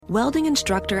Welding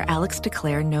instructor Alex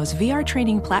DeClaire knows VR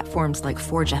training platforms like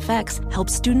Forge FX help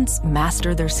students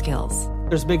master their skills.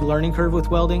 There's a big learning curve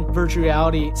with welding. Virtual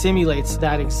reality simulates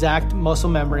that exact muscle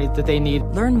memory that they need.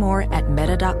 Learn more at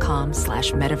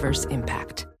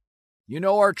meta.com/metaverseimpact. You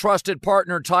know our trusted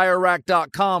partner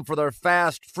TireRack.com for their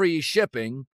fast, free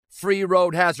shipping, free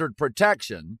road hazard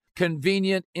protection,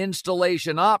 convenient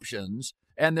installation options,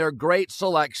 and their great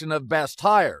selection of best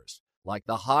tires, like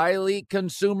the highly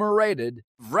consumer-rated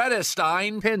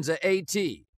Vredestein Pinza AT.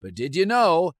 But did you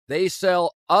know they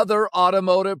sell other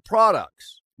automotive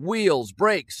products? Wheels,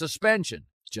 brakes, suspension,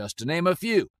 just to name a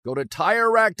few. Go to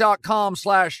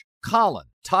TireRack.com/Colin.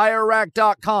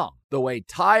 TireRack.com, the way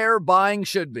tire buying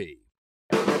should be.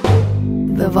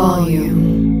 The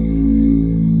volume.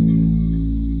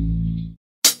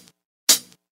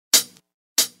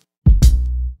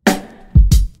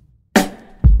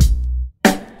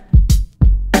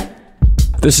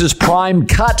 This is Prime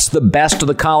Cuts, the best of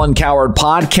the Colin Cowherd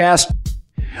podcast.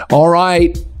 All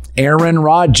right, Aaron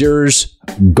Rodgers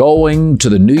going to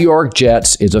the New York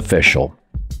Jets is official.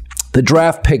 The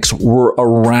draft picks were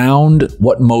around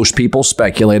what most people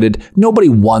speculated. Nobody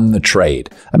won the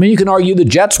trade. I mean, you can argue the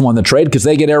Jets won the trade because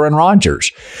they get Aaron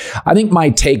Rodgers. I think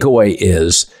my takeaway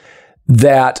is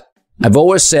that I've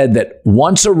always said that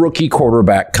once a rookie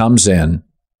quarterback comes in,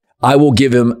 I will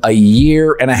give him a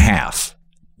year and a half.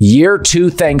 Year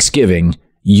 2 Thanksgiving,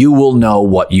 you will know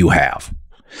what you have.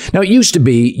 Now, it used to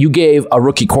be you gave a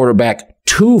rookie quarterback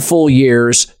 2 full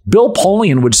years. Bill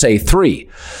Polian would say 3.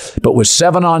 But with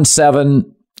 7-on-7,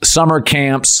 summer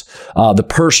camps, the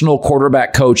personal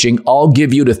quarterback coaching, I'll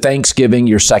give you to Thanksgiving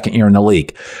your second year in the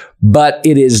league. But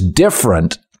it is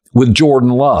different with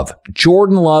Jordan Love.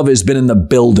 Jordan Love has been in the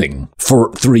building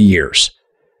for 3 years.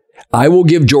 I will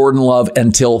give Jordan Love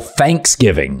until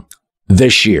Thanksgiving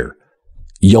this year.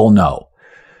 You'll know.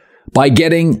 By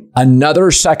getting another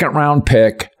second-round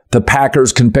pick, the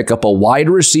Packers can pick up a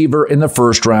wide receiver in the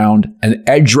first round, an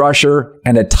edge rusher,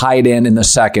 and a tight end in the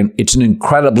second. It's an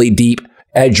incredibly deep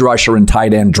edge rusher and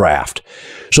tight end draft.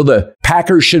 So the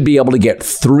Packers should be able to get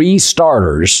 3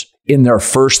 starters in their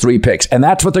first 3 picks, and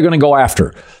that's what they're going to go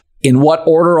after. In what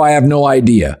order, I have no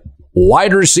idea.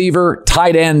 Wide receiver,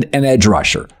 tight end, and edge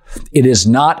rusher. It is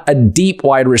not a deep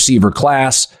wide receiver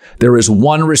class. There is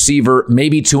 1 receiver,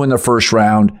 maybe 2 in the first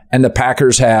round, and the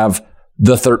Packers have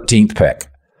the 13th pick.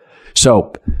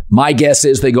 So my guess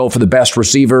is they go for the best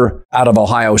receiver out of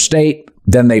Ohio State.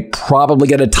 Then they probably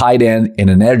get a tight end and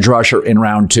an edge rusher in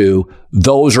round 2.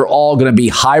 Those are all going to be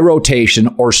high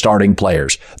rotation or starting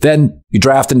players. Then you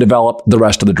draft and develop the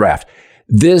rest of the draft.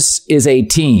 This is a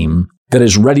team that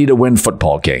is ready to win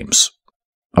football games.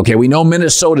 Okay, we know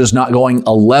Minnesota's not going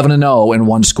 11-0 in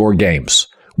one-score games.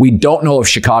 We don't know if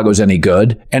Chicago's any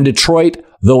good. And Detroit,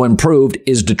 though improved,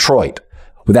 is Detroit.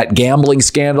 With that gambling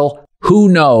scandal, who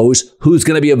knows who's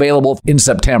going to be available in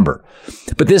September.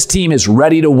 But this team is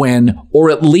ready to win or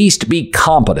at least be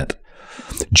competent.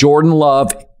 Jordan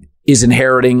Love is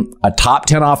inheriting a top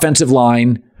 10 offensive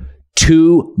line,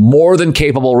 2 more than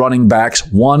capable running backs,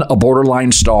 1 a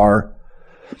borderline star.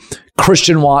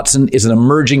 Christian Watson is an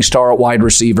emerging star at wide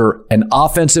receiver, an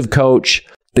offensive coach.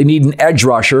 They need an edge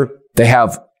rusher. They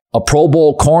have a Pro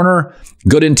Bowl corner,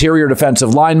 good interior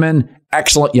defensive linemen,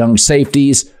 excellent young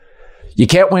safeties. You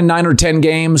can't win 9 or 10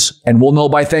 games, and we'll know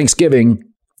by Thanksgiving,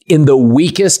 in the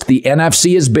weakest the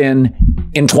NFC has been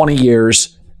in 20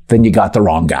 years, then you got the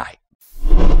wrong guy.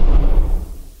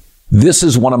 This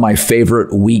is one of my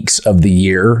favorite weeks of the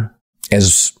year.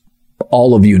 As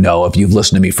all of you know, if you've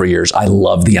listened to me for years, I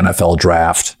love the NFL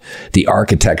draft, the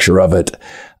architecture of it.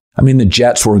 I mean, the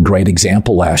Jets were a great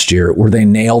example last year where they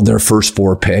nailed their first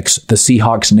 4 picks. The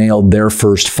Seahawks nailed their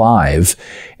first 5,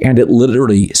 and it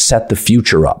literally set the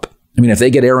future up. I mean, if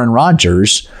they get Aaron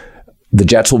Rodgers, the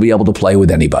Jets will be able to play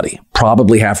with anybody.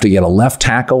 Probably have to get a left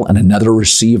tackle and another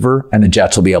receiver, and the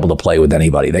Jets will be able to play with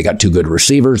anybody. They got 2 good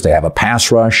receivers. They have a pass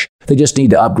rush. They just need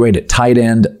to upgrade at tight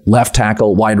end, left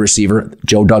tackle, wide receiver.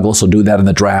 Joe Douglas will do that in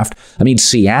the draft. I mean,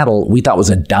 Seattle, we thought was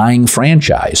a dying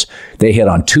franchise. They hit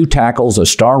on 2 tackles, a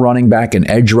star running back, an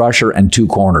edge rusher, and 2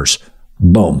 corners.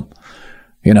 Boom.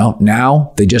 You know,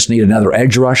 now they just need another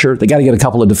edge rusher. They got to get a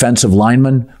couple of defensive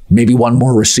linemen, maybe 1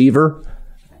 more receiver.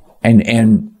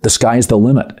 And the sky's the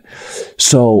limit.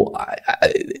 So,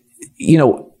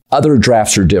 other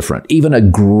drafts are different. Even a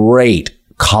great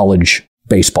college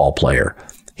baseball player,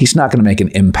 he's not going to make an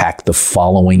impact the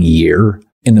following year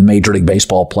in the Major League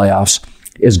Baseball playoffs.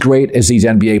 As great as these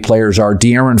NBA players are,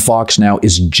 De'Aaron Fox now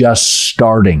is just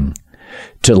starting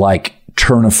to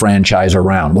turn a franchise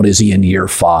around? What is he in year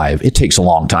 5? It takes a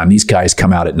long time. These guys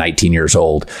come out at 19 years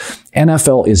old.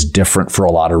 NFL is different for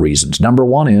a lot of reasons. Number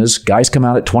one is guys come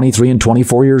out at 23 and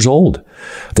 24 years old.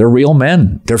 They're real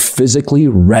men. They're physically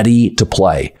ready to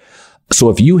play. So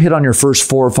if you hit on your first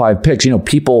 4 or 5 picks,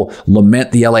 people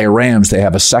lament the LA Rams. They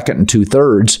have a second and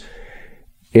 2/3.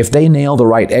 If they nail the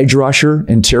right edge rusher,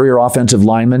 interior offensive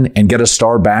lineman, and get a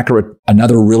star backer, or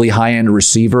another really high-end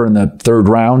receiver in the 3rd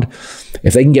round,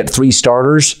 if they can get 3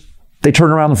 starters, they turn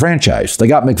around the franchise. They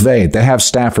got McVay. They have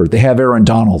Stafford. They have Aaron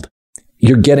Donald.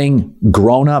 You're getting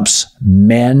grown-ups,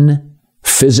 men,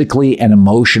 physically and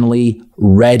emotionally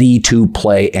ready to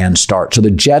play and start. So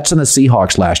the Jets and the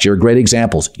Seahawks last year are great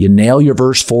examples. You nail your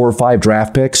first 4 or 5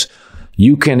 draft picks,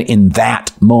 you can, in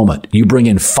that moment, you bring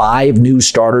in 5 new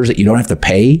starters that you don't have to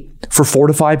pay for 4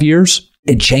 to 5 years.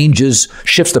 It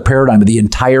shifts the paradigm of the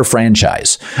entire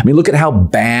franchise. I mean, look at how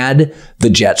bad the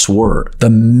Jets were. The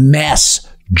mess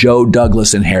Joe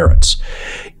Douglas inherits.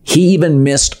 He even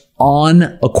missed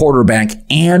on a quarterback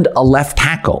and a left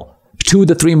tackle, 2 of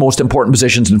the 3 most important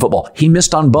positions in football. He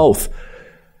missed on both.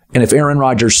 And if Aaron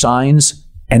Rodgers signs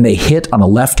and they hit on a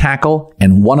left tackle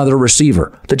and 1 other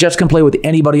receiver, the Jets can play with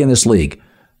anybody in this league,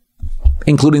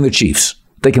 including the Chiefs.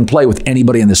 They can play with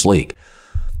anybody in this league.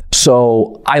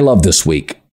 So I love this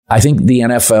week. I think the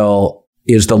NFL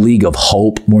is the league of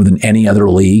hope more than any other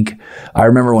league. I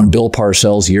remember when Bill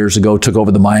Parcells years ago took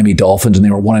over the Miami Dolphins and they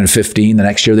were 1-15. The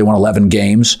next year they won 11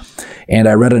 games. And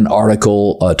I read an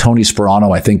article, Tony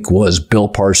Sperano, I think, was Bill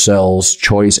Parcells'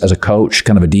 choice as a coach,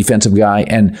 kind of a defensive guy.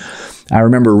 And I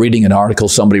remember reading an article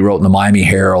somebody wrote in the Miami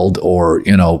Herald or,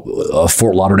 a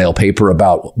Fort Lauderdale paper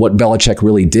about what Belichick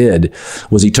really did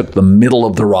was he took the middle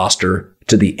of the roster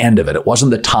to the end of it. It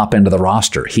wasn't the top end of the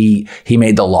roster. He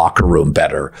made the locker room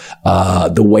better,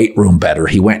 the weight room better.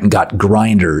 He went and got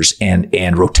grinders and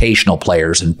rotational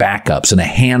players and backups and a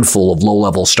handful of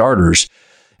low-level starters.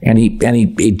 And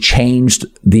he changed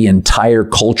the entire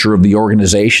culture of the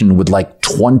organization with like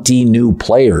 20 new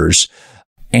players.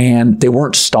 And they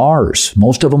weren't stars.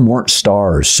 Most of them weren't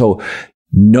stars. So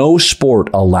no sport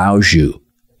allows you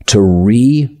to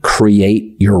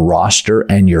recreate your roster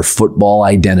and your football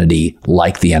identity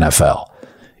like the NFL.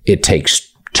 It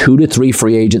takes 2 to 3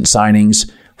 free agent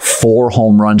signings, 4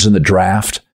 home runs in the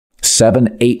draft,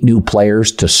 7, 8 new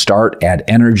players to start, add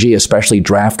energy, especially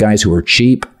draft guys who are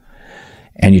cheap,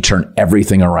 and you turn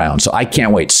everything around. So I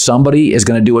can't wait. Somebody is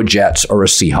going to do a Jets or a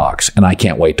Seahawks, and I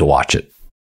can't wait to watch it.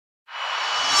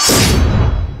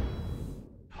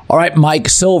 All right, Mike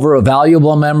Silver, a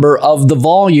valuable member of The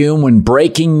Volume. When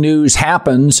breaking news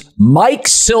happens, Mike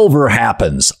Silver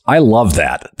happens. I love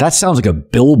that. That sounds like a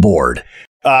billboard.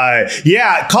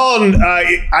 Yeah, Colin,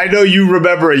 I know you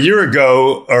remember a year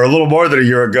ago, or a little more than a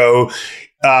year ago,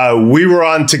 we were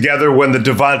on together when the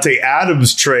Devontae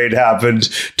Adams trade happened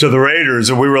to the Raiders,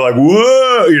 and we were like,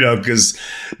 whoa, because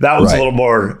that was a little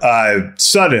more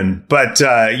sudden. But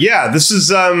this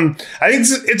is, I think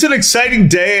it's an exciting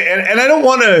day, and I don't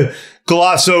want to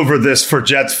gloss over this for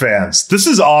Jets fans. This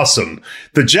is awesome.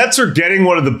 The Jets are getting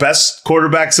one of the best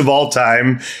quarterbacks of all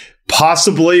time,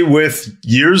 possibly with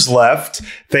years left.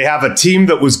 They have a team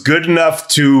that was good enough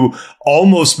to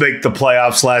almost make the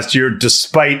playoffs last year,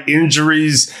 despite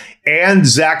injuries and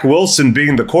Zach Wilson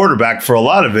being the quarterback for a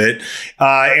lot of it.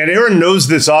 And Aaron knows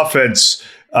this offense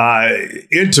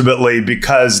intimately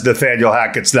because Nathaniel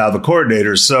Hackett's now the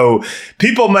coordinator. So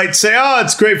people might say, oh,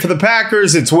 it's great for the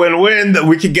Packers. It's win-win. That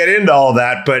we could get into all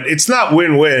that, but it's not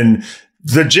win-win.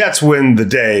 The Jets win the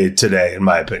day today, in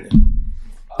my opinion.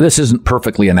 This isn't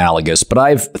perfectly analogous, but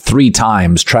I've 3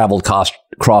 times traveled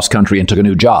cross country and took a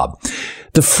new job.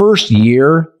 The first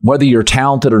year, whether you're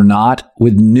talented or not,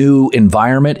 with new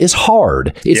environment is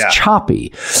hard. It's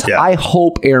choppy. Yeah. I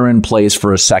hope Aaron plays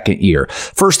for a second year.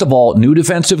 First of all, new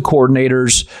defensive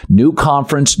coordinators, new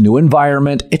conference, new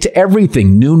environment. It's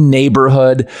everything. New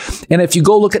neighborhood. And if you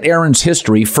go look at Aaron's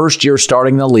history, first year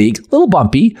starting in the league, little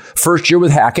bumpy. First year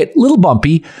with Hackett, little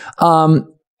bumpy.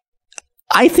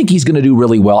 I think he's going to do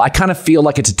really well. I kind of feel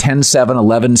like it's a 10-7,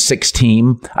 11-6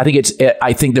 team.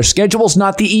 I think their schedule's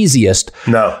not the easiest.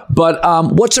 No. But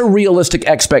what's a realistic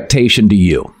expectation to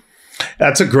you?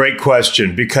 That's a great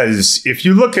question, because if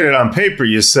you look at it on paper,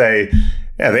 you say,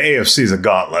 yeah, the AFC is a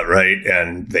gauntlet, right?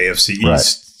 And the AFC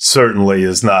East certainly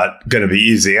is not going to be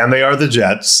easy. And they are the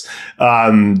Jets.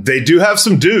 They do have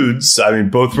some dudes. I mean,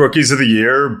 both rookies of the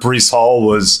year. Breece Hall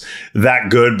was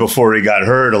that good before he got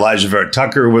hurt. Elijah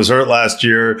Vera-Tucker was hurt last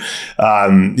year.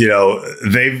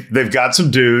 They've got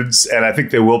some dudes, and I think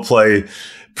they will play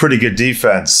pretty good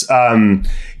defense.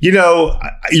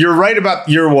 You're right about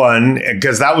year one,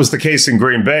 because that was the case in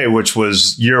Green Bay, which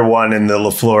was year one in the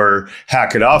LaFleur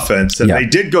Hackett offense. And they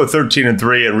did go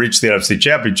 13-3 and reach the NFC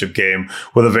Championship game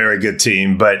with a very good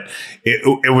team, but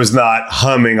it was not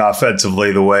humming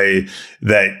offensively the way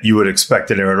that you would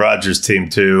expect an Aaron Rodgers team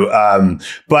to.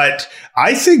 But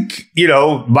I think,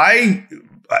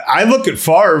 I look at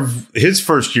Favre, his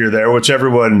first year there, which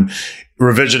everyone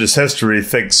revisionist history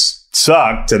thinks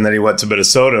sucked, and then he went to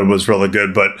Minnesota and was really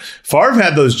good. But Favre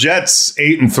had those Jets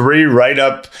 8-3, right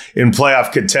up in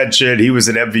playoff contention. He was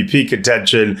in MVP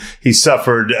contention. He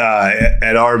suffered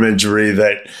an arm injury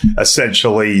that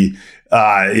essentially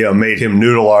made him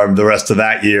noodle arm the rest of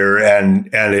that year, and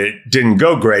it didn't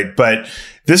go great. But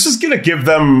this is going to give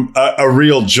them a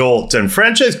real jolt. And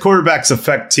franchise quarterbacks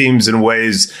affect teams in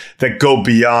ways that go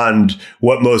beyond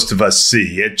what most of us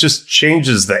see. It just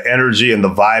changes the energy and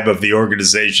the vibe of the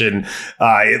organization.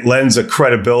 It lends a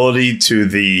credibility to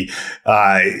the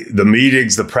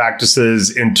meetings, the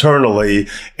practices internally.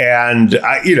 And,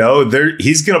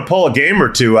 he's going to pull a game or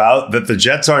two out that the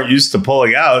Jets aren't used to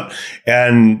pulling out.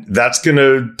 And that's going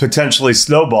to potentially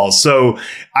snowball. So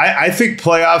I think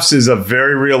playoffs is a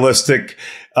very realistic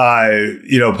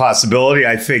possibility.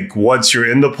 I think once you're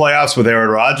in the playoffs with Aaron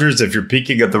Rodgers, if you're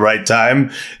peaking at the right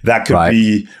time, that could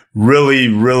be really,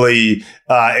 really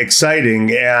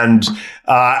exciting. And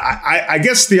I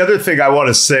guess the other thing I want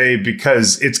to say,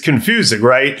 because it's confusing,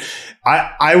 right?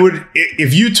 I would,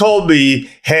 if you told me,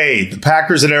 hey, the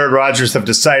Packers and Aaron Rodgers have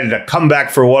decided to come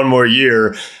back for one more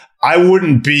year, I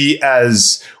wouldn't be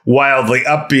as wildly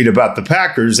upbeat about the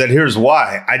Packers. And here's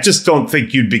why. I just don't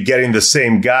think you'd be getting the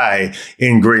same guy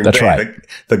in Green Bay. Right.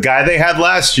 The guy they had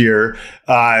last year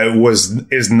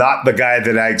is not the guy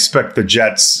that I expect the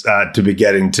Jets to be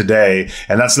getting today.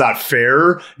 And that's not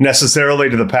fair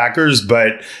necessarily to the Packers,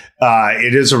 but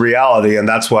it is a reality. And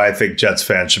that's why I think Jets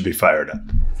fans should be fired up.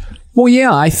 Well,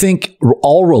 yeah, I think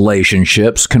all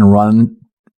relationships can run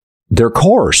their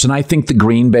course. And I think the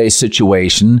Green Bay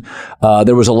situation,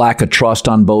 there was a lack of trust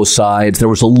on both sides. There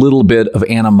was a little bit of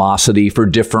animosity for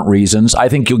different reasons. I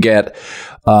think you'll get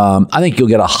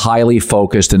a highly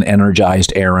focused and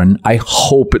energized Aaron. I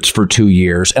hope it's for 2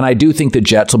 years. And I do think the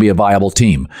Jets will be a viable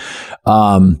team.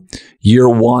 Year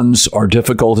ones are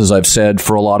difficult, as I've said,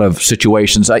 for a lot of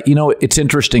situations. It's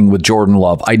interesting with Jordan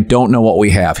Love. I don't know what we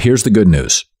have. Here's the good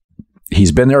news.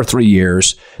 He's been there 3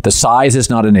 years. The size is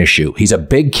not an issue. He's a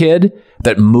big kid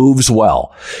that moves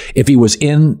well. If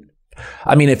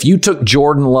you took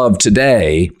Jordan Love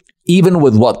today, even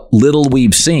with what little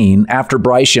we've seen after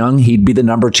Bryce Young, he'd be the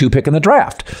number 2 pick in the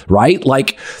draft, right?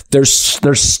 Like there's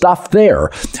stuff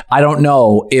there. I don't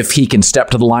know if he can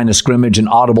step to the line of scrimmage and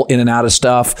audible in and out of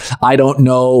stuff. I don't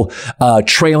know,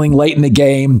 trailing late in the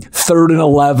game, 3rd and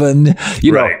 11,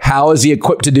 how is he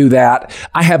equipped to do that?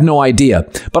 I have no idea,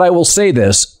 but I will say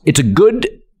this. It's a good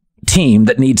team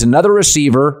that needs another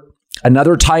receiver,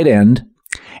 another tight end,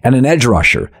 and an edge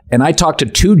rusher. And I talked to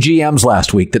 2 GMs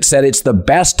last week that said it's the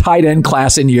best tight end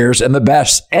class in years and the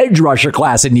best edge rusher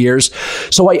class in years.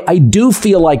 So I do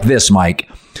feel like this, Mike.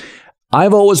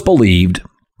 I've always believed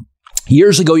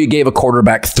years ago you gave a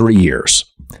quarterback 3 years.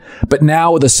 But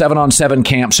now with the 7-on-7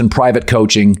 camps and private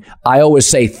coaching, I always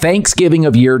say Thanksgiving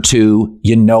of year 2,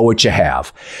 you know what you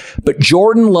have. But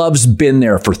Jordan Love's been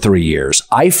there for 3 years.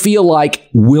 I feel like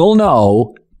we'll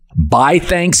know by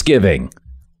Thanksgiving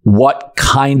what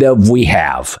kind of we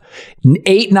have.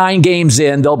 8-9 games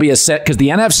in, there'll be a set, because the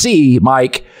NFC,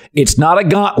 Mike, it's not a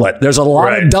gauntlet. There's a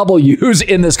lot of W's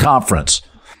in this conference.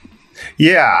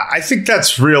 Yeah, I think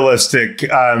that's realistic.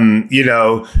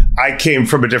 I came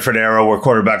from a different era where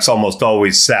quarterbacks almost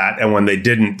always sat, and when they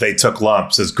didn't, they took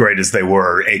lumps, as great as they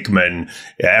were. Aikman,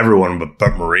 everyone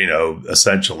but Marino,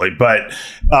 essentially. But,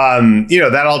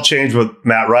 that all changed with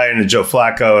Matt Ryan and Joe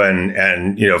Flacco,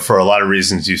 and for a lot of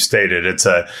reasons you stated, it's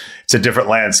a different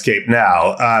landscape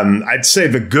now. I'd say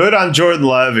the good on Jordan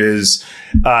Love is,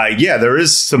 there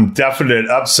is some definite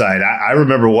upside. I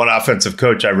remember one offensive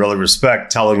coach I really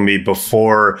respect telling me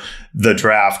before the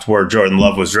draft where Jordan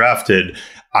Love was drafted,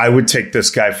 I would take this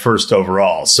guy first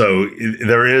overall. So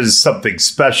there is something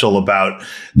special about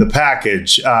the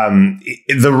package.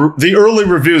 The early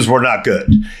reviews were not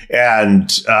good. And,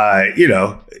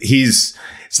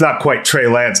 it's not quite Trey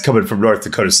Lance coming from North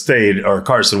Dakota State or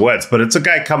Carson Wentz, but it's a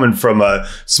guy coming from a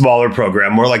smaller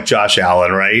program, more like Josh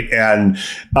Allen, right? And,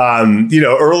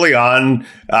 early on,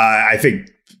 I think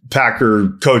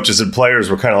Packer coaches and players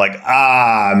were kind of like,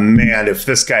 man, if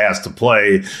this guy has to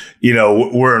play,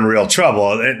 we're in real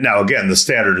trouble. And now, again, the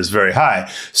standard is very high.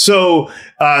 So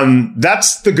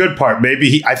That's the good part.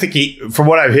 Maybe I think from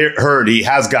what I've heard, he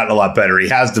has gotten a lot better. He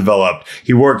has developed.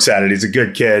 He works at it. He's a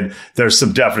good kid. There's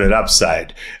some definite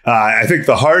upside. I think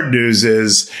the hard news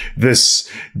is this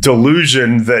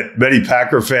delusion that many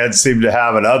Packer fans seem to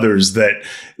have and others that,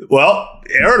 well,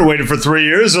 Aaron waited for 3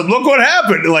 years and look what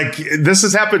happened. Like, this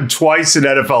has happened twice in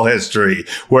NFL history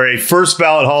where a first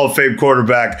ballot Hall of Fame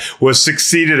quarterback was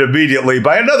succeeded immediately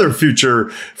by another future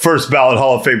first ballot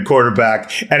Hall of Fame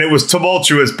quarterback. And it was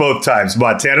tumultuous both times.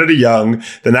 Montana to Young.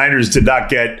 The Niners did not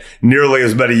get nearly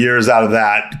as many years out of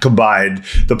that combined.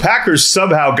 The Packers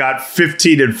somehow got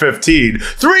 15 and 15.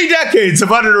 3 decades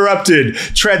of uninterrupted,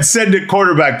 transcendent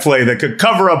quarterback play that could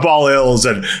cover up all ills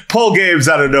and pull games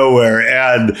out of nowhere.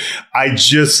 And I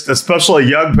just, especially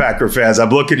young Packer fans, I'm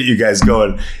looking at you guys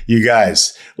going, you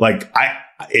guys, like,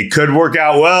 it could work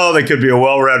out well. They could be a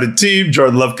well-rounded team.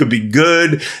 Jordan Love could be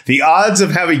good. The odds of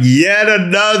having yet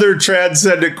another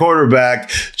transcendent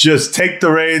quarterback just take the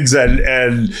reins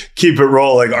and keep it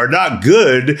rolling are not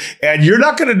good. And you're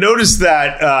not going to notice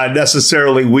that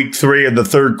necessarily week 3 in the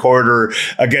third quarter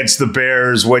against the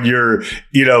Bears when you're,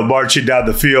 marching down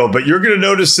the field. But you're going to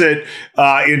notice it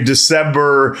in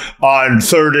December on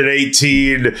 3rd and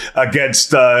 18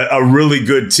 against a really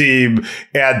good team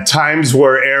at times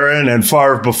where Aaron and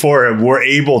Favre before him were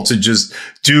able to just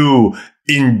do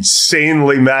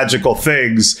insanely magical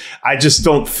things. I just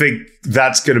don't think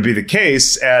that's going to be the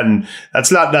case. And that's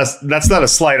not a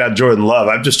slight on Jordan Love.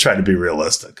 I'm just trying to be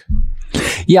realistic.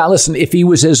 Yeah, listen, if he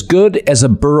was as good as a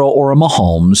Burrow or a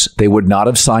Mahomes, they would not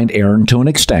have signed Aaron to an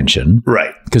extension.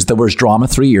 Right. Because there was drama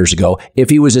 3 years ago. If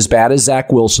he was as bad as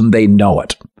Zach Wilson, they know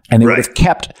it. And they would have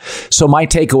kept. So my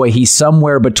takeaway, he's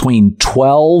somewhere between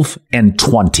 12 and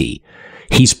 20.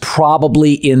 He's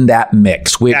probably in that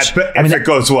mix, which if it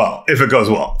goes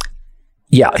well.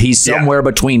 Yeah, he's somewhere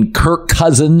between Kirk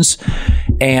Cousins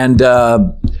and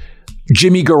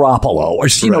Jimmy Garoppolo, or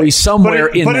he's somewhere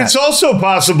in that. But it's also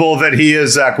possible that he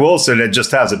is Zach Wilson and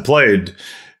just hasn't played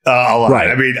a lot. Right.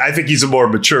 I mean, I think he's a more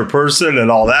mature person and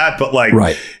all that, but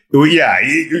yeah.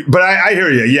 But I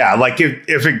hear you. Yeah, like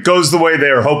if it goes the way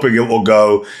they're hoping it will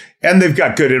go. And they've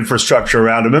got good infrastructure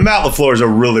around him. And Matt LaFleur is a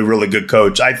really, really good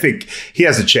coach. I think he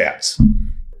has a chance.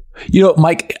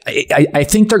 Mike, I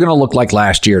think they're going to look like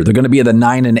last year. They're going to be at the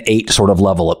 9 and 8 sort of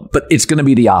level, but it's going to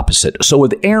be the opposite. So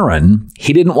with Aaron,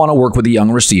 he didn't want to work with the young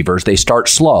receivers. They start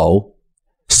slow,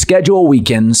 schedule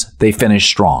weekends, they finish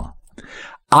strong.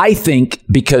 I think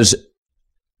because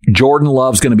Jordan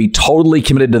Love's going to be totally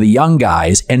committed to the young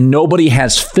guys and nobody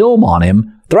has film on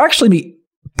him, they're actually be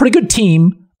a pretty good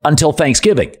team until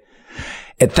Thanksgiving.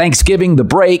 At Thanksgiving, the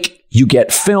break, you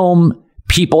get film.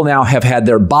 People now have had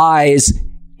their buys.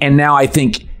 And now I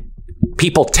think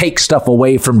people take stuff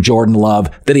away from Jordan Love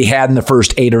that he had in the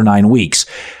first 8 or 9 weeks.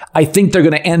 I think they're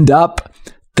going to end up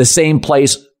the same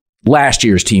place last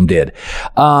year's team did.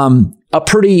 A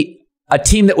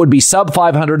team that would be sub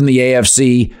 500 in the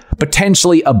AFC,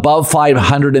 potentially above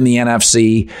 500 in the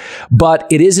NFC. But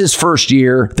it is his first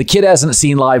year. The kid hasn't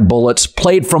seen live bullets,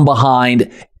 played from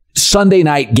behind. Sunday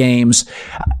night games.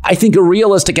 I think a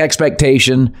realistic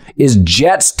expectation is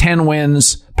Jets 10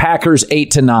 wins, Packers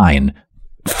 8-9.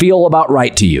 Feel about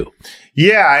right to you?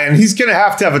 Yeah, and he's going to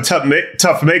have a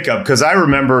tough makeup because I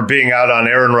remember being out on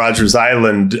Aaron Rodgers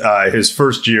Island his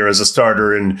first year as a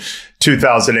starter in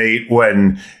 2008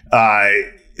 when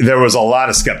there was a lot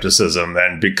of skepticism.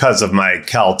 And because of my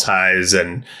Cal ties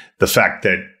and the fact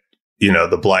that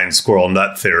the blind squirrel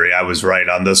nut theory, I was right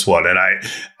on this one. And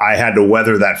I had to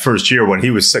weather that first year when he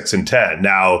was 6-10.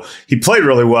 Now, he played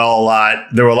really well a lot.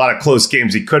 There were a lot of close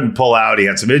games he couldn't pull out. He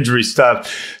had some injury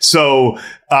stuff. So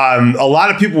a lot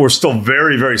of people were still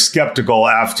very, very skeptical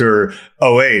after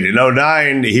 2008. In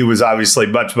 2009, he was obviously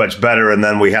much, much better. And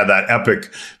then we had that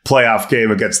epic playoff game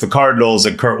against the Cardinals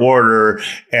and Kurt Warner.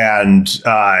 And,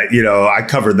 I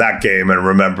covered that game and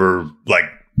remember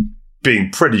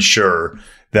being pretty sure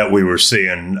that we were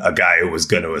seeing a guy who was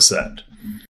going to ascend.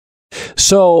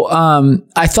 So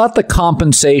I thought the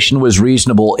compensation was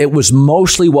reasonable. It was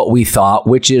mostly what we thought,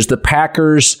 which is the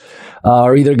Packers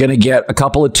are either going to get a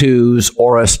couple of 2s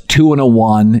or a 2 and a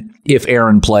 1 if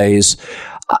Aaron plays.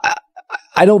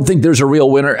 I don't think there's a real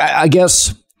winner. I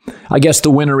guess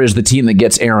the winner is the team that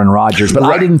gets Aaron Rodgers, but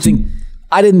right.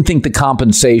 I didn't think the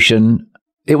compensation,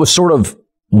 it was sort of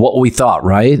what we thought,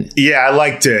 right? Yeah, I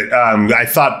liked it. I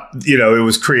thought, it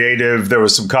was creative. There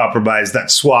was some compromise. That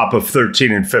swap of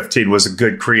 13 and 15 was a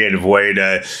good creative way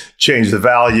to change the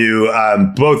value.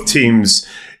 Both teams,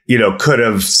 could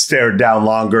have stared down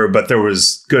longer, but there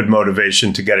was good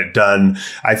motivation to get it done.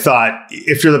 I thought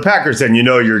if you're the Packers, then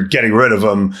you're getting rid of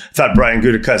him. I thought Brian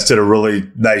Gutekunst did a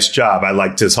really nice job. I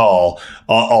liked his haul,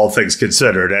 all things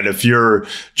considered. And if you're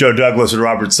Joe Douglas and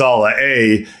Robert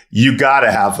Saleh, you got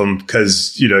to have them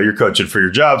because, you're coaching for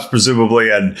your jobs,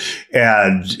 presumably. And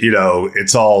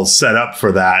it's all set up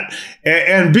for that.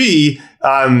 And B,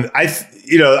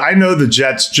 I know the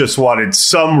Jets just wanted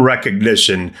some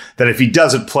recognition that if he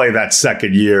doesn't play that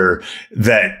second year,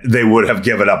 that they would have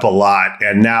given up a lot.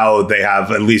 And now they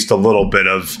have at least a little bit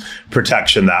of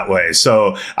protection that way.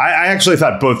 So I actually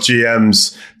thought both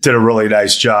GMs did a really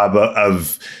nice job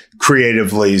of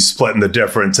creatively splitting the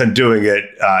difference and doing it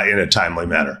in a timely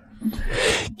manner.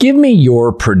 Give me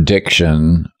your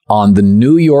prediction on the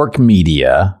New York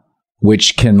media,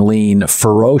 which can lean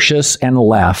ferocious and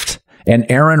left, and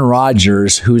Aaron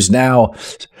Rodgers, who's now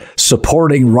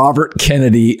supporting Robert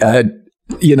Kennedy.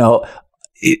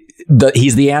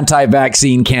 He's the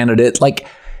anti-vaccine candidate. Like,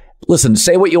 listen,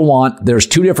 say what you want. There's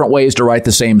two different ways to write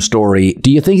the same story.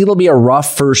 Do you think it'll be a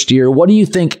rough first year? What do you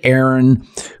think, Aaron,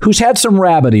 who's had some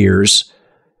rabbit ears?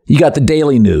 You got the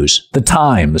Daily News, the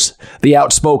Times, the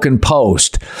Outspoken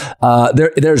Post.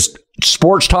 There's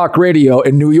sports talk radio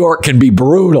in New York can be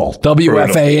brutal.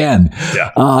 WFAN,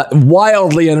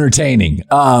 wildly entertaining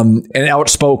and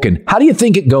outspoken. How do you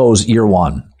think it goes year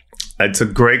one? That's a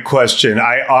great question.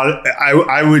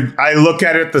 I look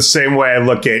at it the same way I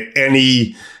look at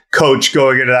any coach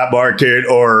going into that market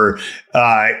or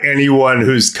anyone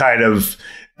who's kind of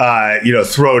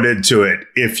thrown into it.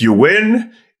 If you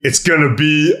win, it's going to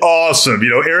be awesome.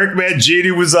 Eric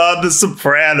Mangini was on The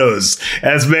Sopranos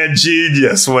as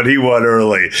Manginius when he won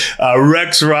early.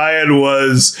 Rex Ryan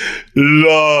was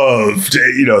loved,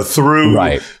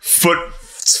 through foot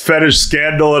fetish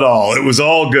scandal and all. It was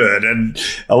all good. And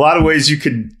a lot of ways you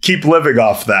could keep living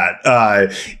off that.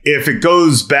 If it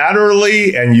goes bad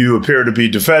early and you appear to be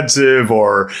defensive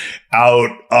or out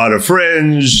on a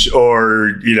fringe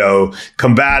or,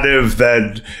 combative,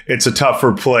 then it's a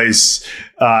tougher place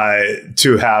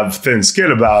to have thin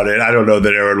skin about it. I don't know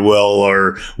that Aaron will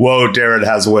or won't. Aaron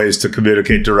has ways to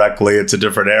communicate directly. It's a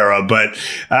different era. But,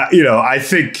 I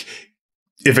think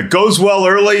if it goes well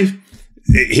early,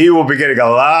 he will be getting a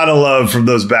lot of love from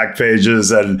those back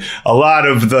pages, and a lot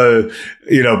of the,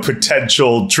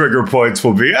 potential trigger points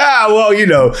will be, he's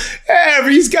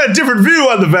got a different view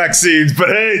on the vaccines, but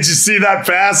hey, did you see that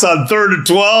pass on 3rd and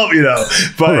 12?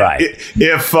 But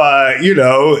if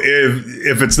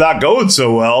it's not going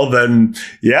so well, then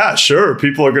yeah, sure.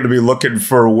 People are going to be looking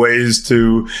for ways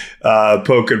to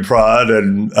poke and prod,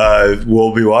 and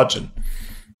we'll be watching.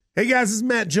 Hey guys, this is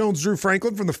Matt Jones, Drew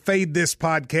Franklin from the Fade This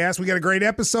podcast. We got a great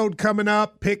episode coming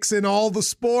up, picks in all the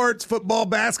sports, football,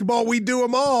 basketball, we do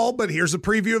them all, but here's a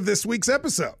preview of this week's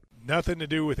episode. Nothing to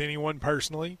do with anyone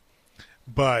personally,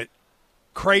 but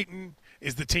Creighton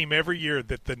is the team every year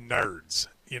that the nerds,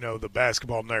 the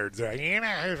basketball nerds, they're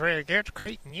like, who's really good?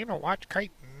 Creighton, watch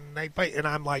Creighton. They play. And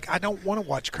I'm like, I don't want to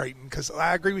watch Creighton because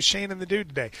I agree with Shannon the dude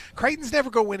today. Creighton's never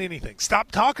going to win anything.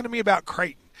 Stop talking to me about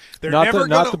Creighton. They're not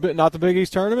the Big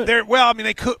East tournament.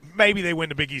 They could maybe they win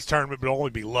the Big East tournament, but it'll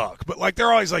only be luck. But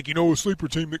they're always like, a sleeper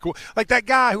team that cool. Like that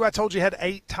guy who I told you had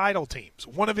 8 title teams.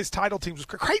 One of his title teams was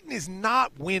Creighton is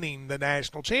not winning the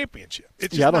national championship. I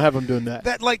don't have them doing that.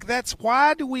 That's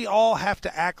why do we all have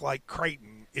to act like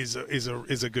Creighton is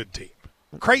a good team?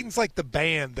 Creighton's like the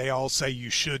band they all say you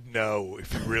should know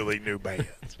if you really knew bands.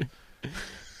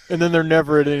 And then they're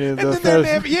never at any of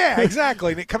the yeah,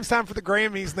 exactly. And it comes time for the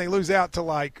Grammys, and they lose out to,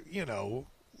 Lil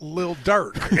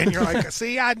Durk. And you're like,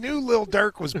 see, I knew Lil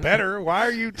Durk was better. Why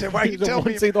are you telling me?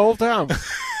 The whole time.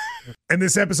 And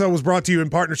this episode was brought to you in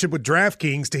partnership with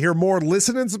DraftKings. To hear more,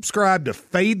 listen and subscribe to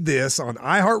Fade This on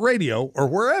iHeartRadio or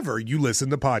wherever you listen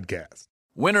to podcasts.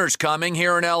 Winter's coming.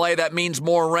 Here in L.A., that means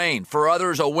more rain. For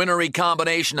others, a wintry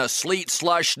combination of sleet,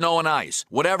 slush, snow, and ice.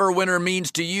 Whatever winter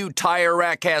means to you, Tire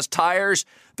Rack has tires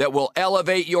that will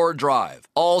elevate your drive.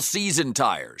 All-season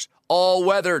tires,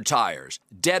 all-weather tires,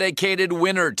 dedicated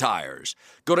winter tires.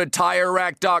 Go to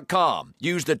TireRack.com.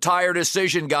 Use the Tire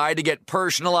Decision Guide to get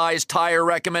personalized tire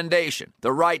recommendation.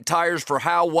 The right tires for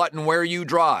how, what, and where you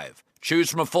drive. Choose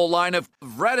from a full line of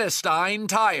Vredestein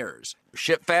tires.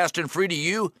 Ship fast and free to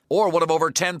you or one of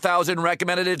over 10,000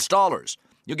 recommended installers.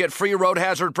 You'll get free road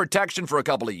hazard protection for a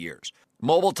couple of years.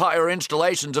 Mobile tire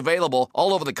installations available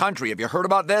all over the country. Have you heard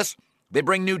about this? They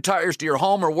bring new tires to your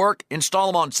home or work, install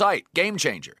them on site. Game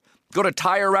changer. Go to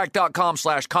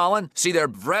TireRack.com/Colin. See their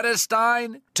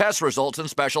Vredestein test results and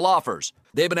special offers.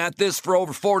 They've been at this for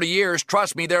over 40 years.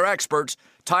 Trust me, they're experts.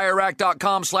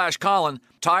 TireRack.com/Colin.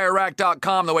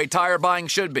 TireRack.com, the way tire buying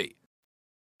should be.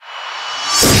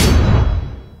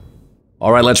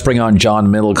 All right, let's bring on John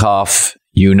Middlekauff.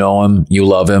 You know him. You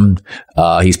love him.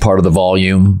 He's part of the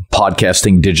Volume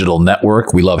Podcasting Digital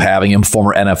Network. We love having him,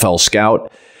 former NFL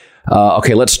scout.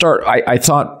 Okay, let's start. I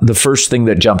thought the first thing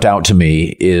that jumped out to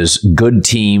me is good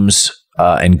teams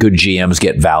and good GMs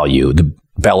get value. The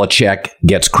Belichick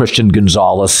gets Christian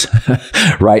Gonzalez,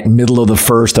 right, middle of the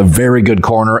first, a very good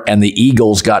corner. And the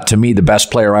Eagles got, to me, the best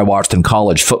player I watched in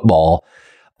college football.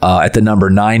 At the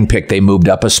number 9 pick, they moved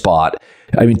up a spot.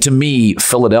 I mean, to me,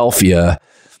 Philadelphia,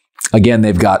 again,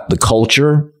 they've got the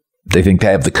culture. They think they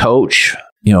have the coach.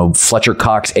 You know, Fletcher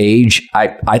Cox's age.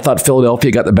 I thought Philadelphia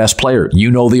got the best player.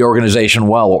 You know the organization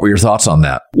well. What were your thoughts on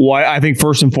that? Well, I think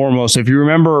first and foremost, if you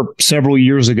remember several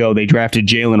years ago, they drafted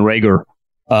Jalen Reagor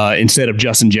instead of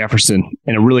Justin Jefferson,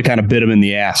 and it really kind of bit him in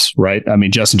the ass, right? I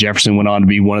mean, Justin Jefferson went on to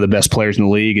be one of the best players in the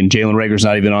league, and Jalen Reagor's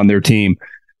not even on their team.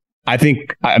 I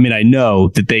know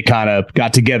that they kind of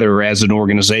got together as an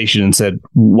organization and said,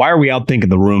 why are we outthinking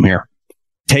the room here?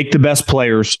 Take the best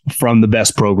players from the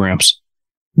best programs.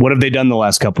 What have they done the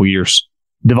last couple of years?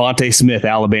 Devontae Smith,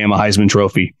 Alabama Heisman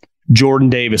Trophy. Jordan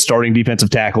Davis, starting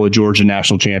defensive tackle at Georgia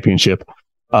National Championship.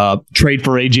 Trade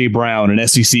for A.J. Brown, an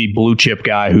SEC blue chip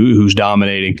guy who's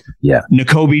dominating. Yeah.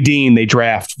 Nakobe Dean, they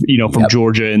draft, from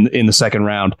Georgia in the second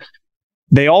round.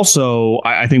 They also,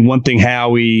 I think one thing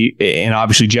Howie and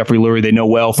obviously Jeffrey Lurie, they know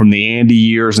well from the Andy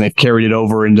years, and they've carried it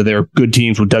over into their good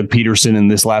teams with Doug Peterson in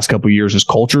this last couple of years. His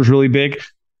culture is really big.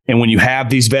 And when you have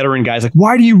these veteran guys, like,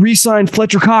 why do you re-sign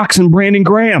Fletcher Cox and Brandon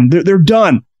Graham? They're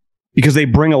done because they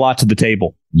bring a lot to the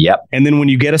table. Yep. And then when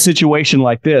you get a situation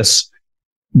like this,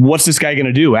 what's this guy going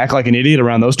to do? Act like an idiot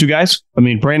around those two guys? I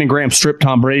mean, Brandon Graham stripped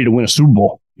Tom Brady to win a Super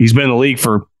Bowl. He's been in the league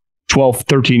for 12,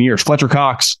 13 years. Fletcher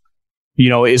Cox,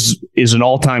 is an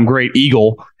all-time great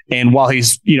Eagle. And while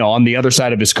he's, on the other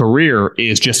side of his career,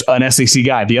 is just an SEC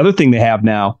guy. The other thing they have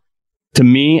now, to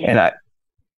me,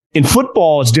 in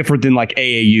football, it's different than like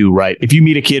AAU, right? If you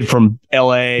meet a kid from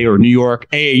LA or New York,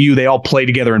 AAU, they all play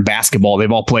together in basketball.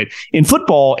 They've all played. In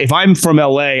football, if I'm from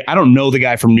LA, I don't know the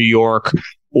guy from New York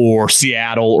or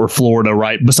Seattle or Florida,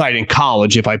 right? Besides in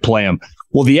college, if I play them.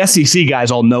 Well, the SEC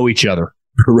guys all know each other,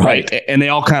 right? And they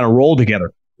all kind of roll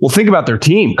together. Well, think about their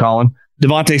team, Colin.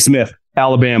 Devontae Smith,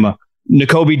 Alabama.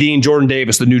 Nakobe Dean, Jordan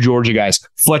Davis, the new Georgia guys.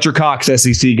 Fletcher Cox,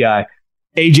 SEC guy.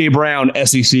 A.J. Brown,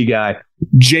 SEC guy.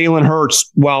 Jalen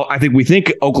Hurts, well, I think we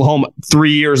think Oklahoma,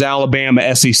 3 years,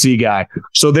 Alabama, SEC guy.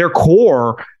 So their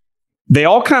core, they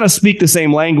all kind of speak the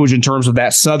same language in terms of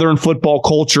that Southern football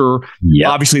culture. Yep.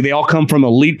 Obviously, they all come from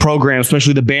elite programs,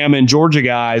 especially the Bama and Georgia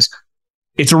guys.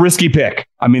 It's a risky pick.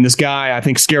 I mean, this guy, I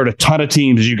think, scared a ton of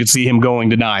teams as you could see him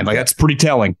going to 9. Like, that's pretty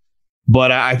telling.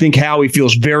 But I think Howie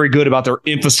feels very good about their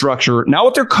infrastructure, not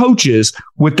with their coaches,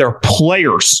 with their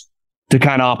players, to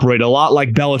kind of operate a lot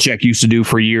like Belichick used to do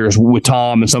for years with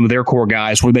Tom and some of their core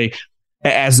guys, where they,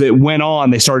 as it went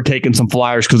on, they started taking some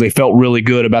flyers because they felt really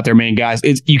good about their main guys.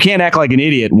 You can't act like an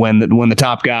idiot when the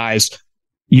top guys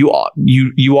you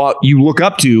look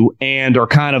up to and are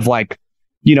kind of like,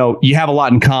 you have a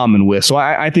lot in common with. So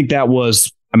I think that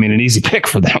was, an easy pick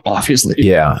for them, obviously.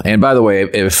 Yeah. And by the way,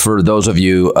 if for those of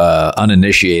you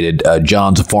uninitiated,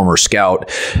 John's a former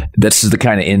scout. This is the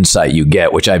kind of insight you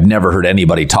get, which I've never heard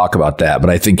anybody talk about that, but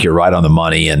I think you're right on the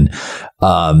money. And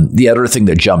the other thing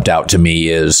that jumped out to me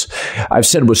is, I've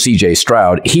said with C.J.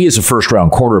 Stroud, he is a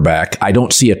first-round quarterback. I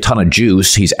don't see a ton of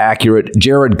juice. He's accurate.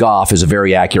 Jared Goff is a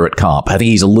very accurate comp. I think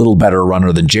he's a little better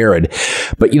runner than Jared.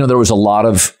 But, there was a lot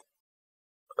of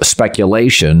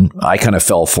speculation, I kind of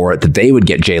fell for it, that they would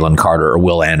get Jalen Carter or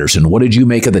Will Anderson. What did you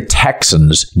make of the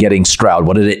Texans getting Stroud?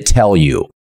 What did it tell you?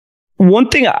 One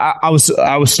thing, I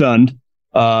was stunned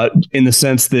in the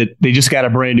sense that they just got a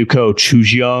brand new coach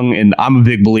who's young, and I'm a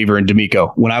big believer in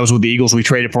D'Amico. When I was with the Eagles, we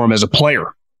traded for him as a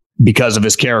player because of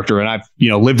his character, and I've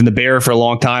lived in the Bay Area for a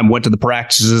long time, went to the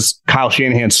practices. Kyle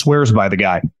Shanahan swears by the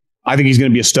guy. I think he's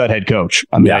going to be a stud head coach.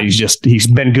 He's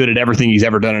been good at everything he's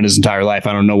ever done in his entire life.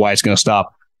 I don't know why it's going to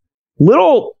stop.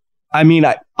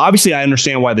 Obviously I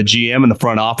understand why the GM and the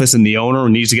front office and the owner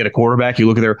needs to get a quarterback. You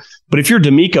look at but if you're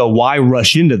D'Amico, why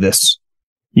rush into this?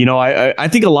 I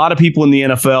think a lot of people in the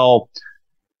NFL,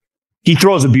 he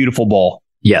throws a beautiful ball.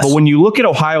 Yes. But when you look at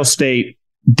Ohio State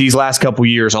these last couple of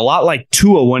years, a lot like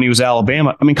Tua when he was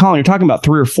Alabama, Colin, you're talking about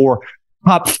 3 or 4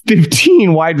 top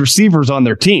 15 wide receivers on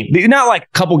their team. They're not like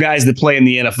a couple guys that play in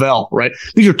the NFL, right?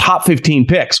 These are top 15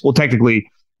 picks. Well, technically,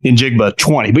 in Jigba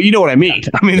 20, but you know what I mean.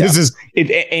 This is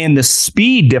it, and the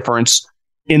speed difference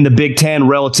in the Big Ten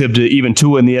relative to even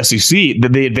Tua in the SEC,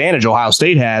 the advantage Ohio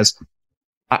State has.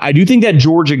 I do think that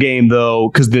Georgia game, though,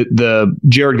 because the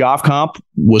Jared Goff comp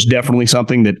was definitely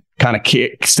something that kind of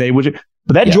stayed with you.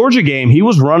 But that Georgia game, he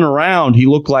was running around. He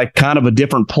looked like kind of a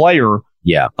different player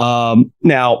Yeah.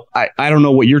 Now, I don't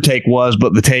know what your take was,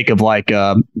 but the take of like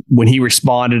when he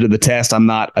responded to the test, I'm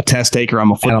not a test taker,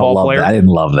 I'm a football player. I didn't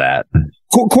love that.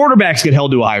 Quarterbacks get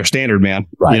held to a higher standard, man.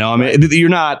 Right. You know, I mean, you're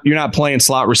not playing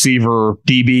slot receiver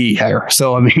DB here.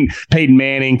 So, I mean, Peyton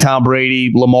Manning, Tom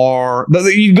Brady, Lamar,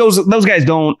 those guys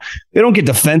don't get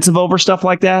defensive over stuff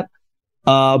like that.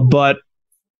 But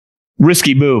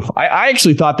risky move. I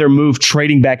actually thought their move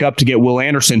trading back up to get Will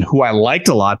Anderson, who I liked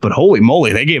a lot, but holy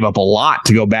moly, they gave up a lot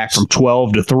to go back from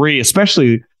 12 to 3,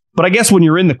 especially. But I guess when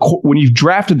you've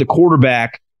drafted the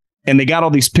quarterback and they got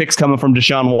all these picks coming from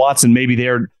Deshaun Watson, maybe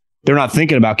they're not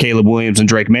thinking about Caleb Williams and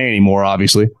Drake May anymore,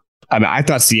 obviously. I mean, I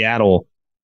thought Seattle,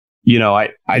 I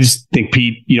just think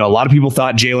Pete, a lot of people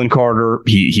thought Jalen Carter,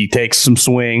 he takes some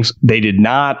swings. They did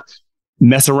not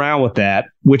mess around with that,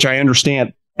 which I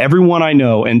understand. Everyone I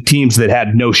know and teams that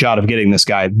had no shot of getting this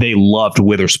guy, they loved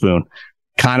Witherspoon.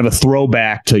 Kind of a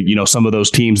throwback to, some of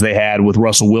those teams they had with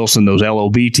Russell Wilson, those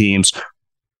LOB teams.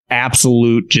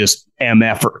 Absolute just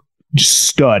MF, just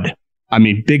stud. I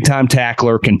mean, big-time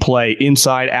tackler, can play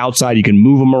inside, outside. You can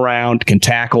move him around, can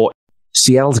tackle.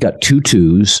 Seattle's got 2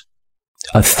 2s,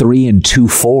 a 3 and 2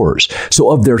 4s.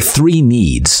 So of their 3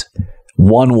 needs,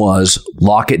 one was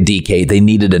Lockett, DK. They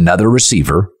needed another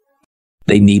receiver.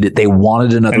 They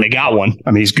wanted another. And they got one.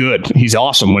 I mean, he's good. He's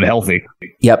awesome when healthy.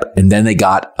 Yep. And then they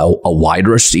got a wide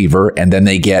receiver, and then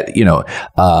they get,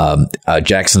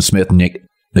 Jackson Smith, Nick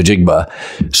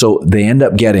Najigba. So they end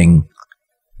up getting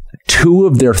 2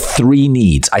 of their 3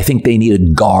 needs. I think they need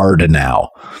a guard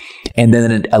now, and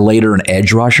then later an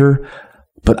edge rusher.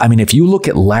 But I mean, if you look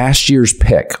at last year's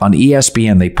pick on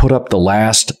ESPN, they put up the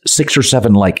last 6 or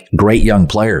 7 like great young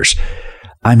players.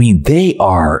 I mean, they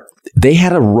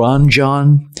had a run,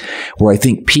 John, where I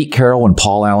think Pete Carroll and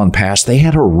Paul Allen passed. They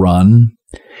had a run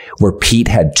where Pete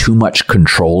had too much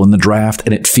control in the draft,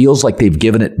 and it feels like they've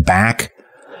given it back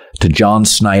to John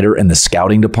Snyder and the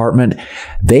scouting department.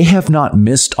 They have not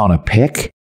missed on a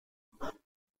pick.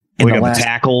 They got the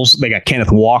tackles. They got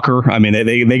Kenneth Walker. I mean,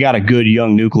 they got a good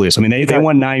young nucleus. I mean, they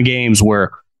won 9 games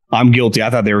where I'm guilty. I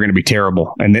thought they were going to be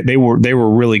terrible, and they were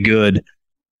really good,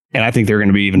 and I think they're going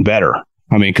to be even better.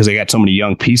 I mean, because they got so many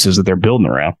young pieces that they're building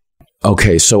around.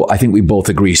 Okay, so I think we both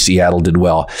agree Seattle did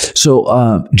well. So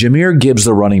Jahmyr Gibbs,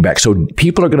 the running back. So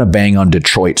people are going to bang on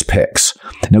Detroit's picks.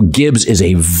 Now, Gibbs is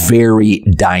a very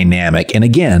dynamic, and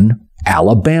again,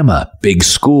 Alabama, big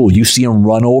school. You see him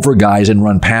run over guys and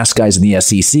run past guys in the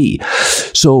SEC.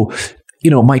 So,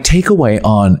 my takeaway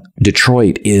on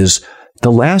Detroit is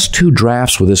the last 2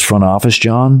 drafts with this front office,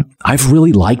 John, I've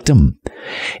really liked them.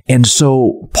 And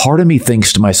so part of me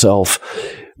thinks to myself,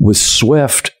 with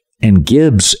Swift and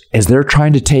Gibbs, as they're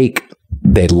trying to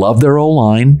they love their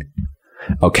O-line,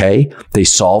 okay? They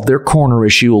solved their corner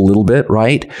issue a little bit,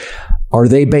 right? Are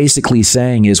they basically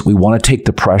saying is we want to take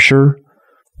the pressure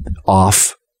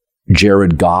off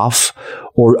Jared Goff?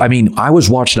 Or, I mean, I was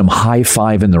watching them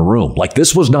high-five in the room. Like,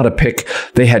 this was not a pick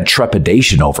they had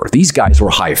trepidation over. These guys were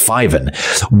high-fiving.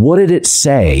 What did it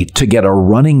say to get a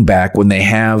running back when they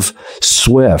have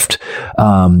Swift?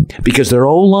 Because their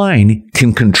O-line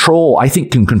can control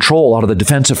a lot of the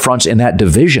defensive fronts in that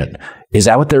division. Is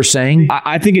that what they're saying?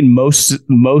 I think in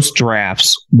most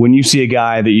drafts, when you see a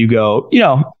guy that you go,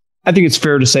 I think it's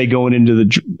fair to say going into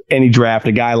any draft,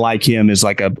 a guy like him is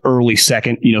like a early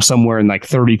second, somewhere in like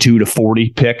 32 to 40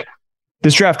 pick.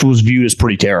 This draft was viewed as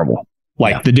pretty terrible.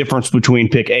 Like the difference between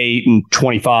pick 8 and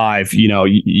 25,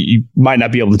 you might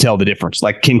not be able to tell the difference.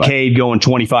 Like Kincaid going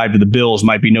 25 to the Bills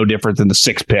might be no different than the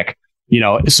 6th pick.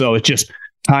 So it's just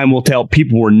time will tell.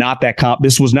 People were not that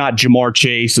This was not Jamar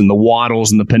Chase and the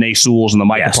Waddles and the Penei Sewells and the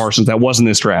Micah Parsons. That wasn't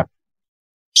this draft.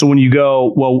 So when you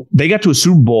go, well, they got to a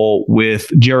Super Bowl with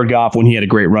Jared Goff when he had a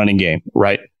great running game,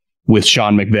 right? With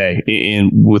Sean McVay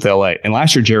with LA. And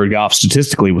last year, Jared Goff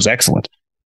statistically was excellent.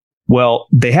 Well,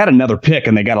 they had another pick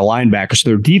and they got a linebacker. So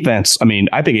their defense, I mean,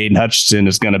 I think Aiden Hutchinson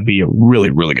is going to be a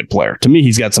really, really good player. To me,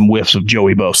 he's got some whiffs of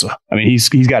Joey Bosa. I mean, he's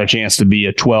got a chance to be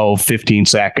a 12, 15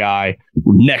 sack guy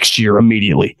next year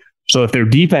immediately. So if their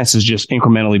defense is just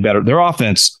incrementally better, their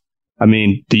offense, I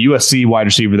mean, the USC wide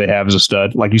receiver they have is a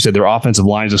stud. Like you said, their offensive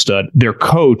line is a stud. Their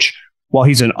coach, while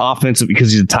he's an offensive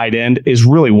because he's a tight end, is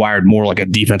really wired more like a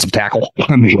defensive tackle.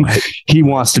 I mean, he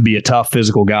wants to be a tough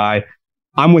physical guy.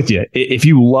 I'm with you. If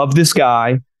you love this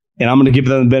guy, and I'm going to give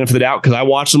them the benefit of the doubt because I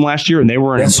watched them last year and they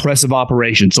were an impressive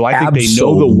operation. So I think they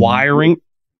know the wiring.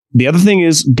 The other thing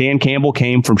is Dan Campbell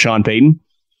came from Sean Payton,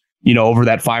 over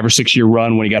that 5 or 6 year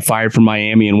run when he got fired from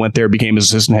Miami and went there, became his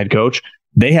assistant head coach.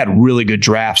 They had really good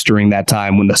drafts during that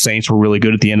time when the Saints were really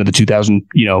good at the end of the 2000,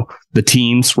 the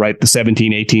teens, right? The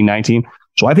 17, 18, 19.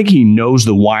 So I think he knows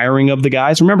the wiring of the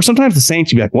guys. Remember, sometimes the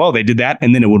Saints, you'd be like, well, they did that,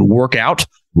 and then it would work out.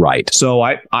 Right. So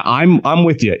I'm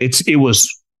with you. It was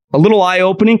a little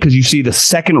eye-opening because you see the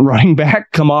second running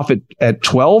back come off at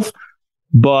 12.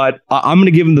 But I'm going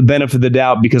to give them the benefit of the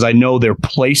doubt because I know their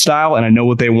play style and I know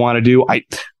what they want to do.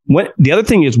 The other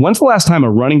thing is, when's the last time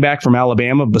a running back from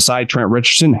Alabama beside Trent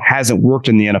Richardson hasn't worked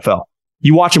in the NFL?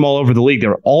 You watch them all over the league.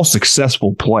 They're all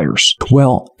successful players.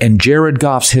 Well, and Jared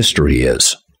Goff's history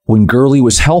is when Gurley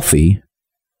was healthy,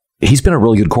 he's been a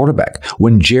really good quarterback.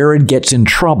 When Jared gets in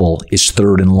trouble, it's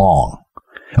 3rd and long.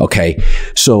 Okay,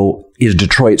 so is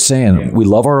Detroit saying, we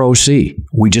love our OC,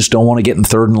 we just don't want to get in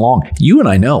 3rd and long? You and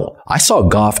I know. I saw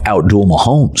Goff outduel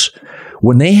Mahomes.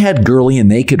 When they had Gurley and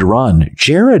they could run,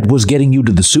 Jared was getting you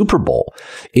to the Super Bowl.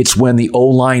 It's when the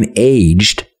O-line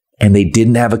aged and they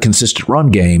didn't have a consistent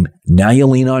run game. Now you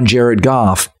lean on Jared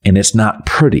Goff, and it's not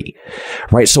pretty,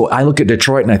 right? So I look at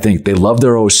Detroit and I think they love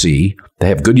their OC. They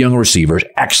have good young receivers,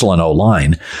 excellent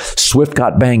O-line. Swift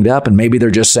got banged up, and maybe they're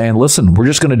just saying, listen, we're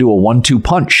just going to do a 1-2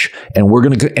 punch, and we're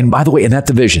going to. And by the way, in that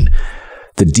division,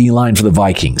 the D-line for the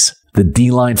Vikings, the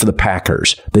D-line for the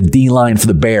Packers, the D-line for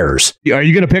the Bears. Are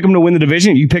you going to pick them to win the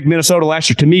division? You picked Minnesota last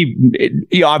year. To me,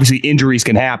 obviously injuries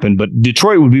can happen, but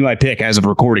Detroit would be my pick as of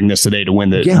recording this today to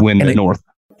win the North.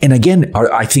 And again,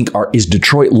 I think is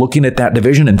Detroit looking at that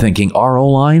division and thinking our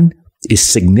O-line is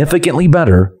significantly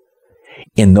better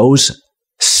in those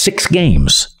 6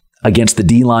 games against the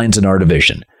D-lines in our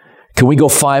division? Can we go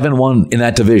 5-1 in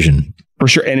that division? For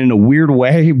sure. And in a weird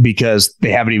way, because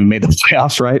they haven't even made the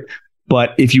playoffs, right?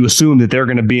 But if you assume that they're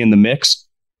going to be in the mix,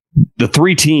 the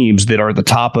 3 teams that are at the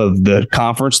top of the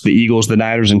conference, the Eagles, the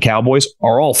Niners, and Cowboys,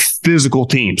 are all physical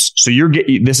teams. So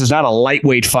this is not a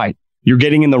lightweight fight. You're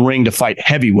getting in the ring to fight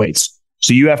heavyweights.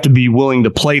 So you have to be willing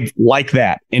to play like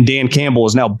that. And Dan Campbell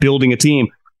is now building a team.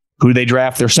 Who do they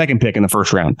draft their second pick in the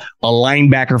first round? A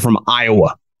linebacker from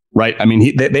Iowa, right? I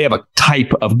mean, they have a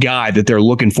type of guy that they're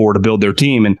looking for to build their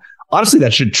team. And honestly,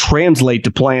 that should translate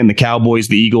to playing the Cowboys,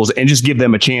 the Eagles, and just give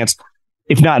them a chance,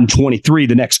 if not in 23,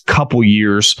 the next couple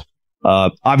years.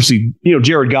 Obviously,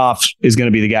 Jared Goff is going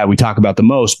to be the guy we talk about the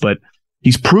most, but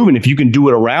he's proven if you can do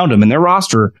it around him and their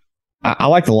roster, I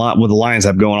like the lot what the Lions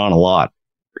have going on a lot.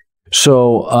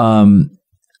 So,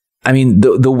 I mean,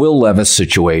 the Will Levis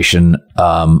situation,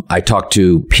 I talked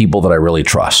to people that I really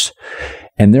trust,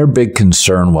 and their big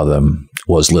concern with him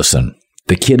was, listen,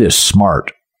 the kid is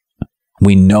smart.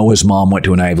 We know his mom went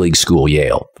to an Ivy League school,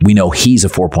 Yale. We know he's a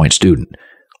 4-point student.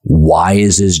 Why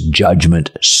is his judgment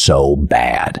so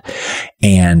bad?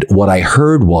 And what I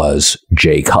heard was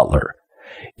Jay Cutler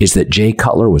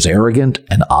was arrogant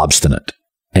and obstinate.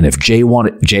 And if Jay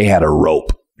had a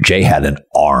rope, Jay had an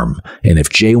arm. And if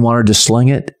Jay wanted to sling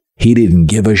it, he didn't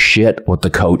give a shit what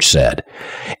the coach said.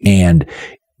 And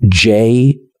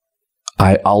Jay,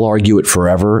 I'll argue it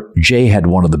forever, Jay had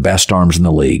one of the best arms in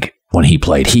the league when he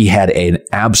played. He had an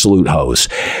absolute hose.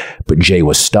 But Jay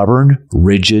was stubborn,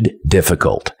 rigid,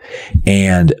 difficult.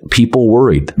 And people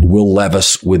worried. Will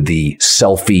Levis with the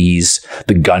selfies,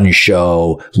 the gun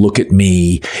show, look at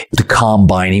me, the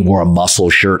combine, he wore a muscle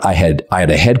shirt. I had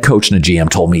a head coach and a GM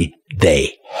told me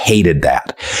they hated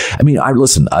that. I mean,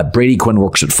 Brady Quinn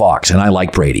works at Fox, and I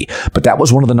like Brady. But that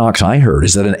was one of the knocks I heard,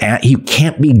 is that you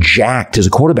can't be jacked as a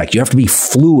quarterback. You have to be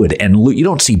fluid, and you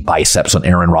don't see biceps on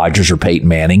Aaron Rodgers or Peyton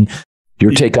Manning.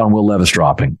 Your take on Will Levis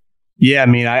dropping? Yeah, I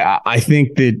mean, I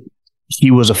think that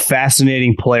he was a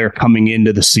fascinating player coming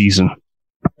into the season,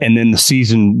 and then the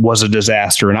season was a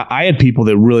disaster. And I had people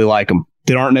that really like him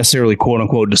that aren't necessarily quote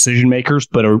unquote decision makers,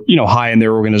 but are, high in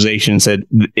their organization, and said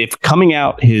if coming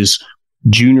out his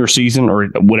junior season or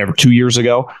whatever, 2 years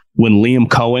ago, when Liam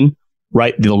Cohen,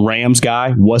 right, the Rams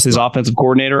guy, was his offensive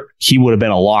coordinator, he would have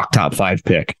been a lock top 5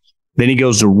 pick. Then he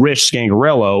goes to Rich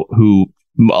Scangarello, who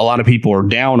a lot of people are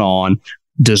down on,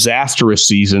 disastrous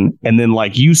season. And then,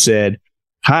 like you said,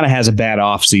 kind of has a bad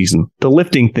off season. The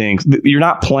lifting things, you're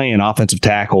not playing offensive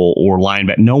tackle or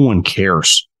linebacker. No one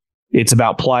cares. It's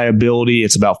about pliability.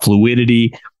 It's about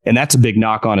fluidity. And that's a big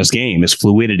knock on his game, is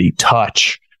fluidity,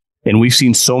 touch. And we've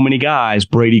seen so many guys,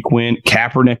 Brady Quinn,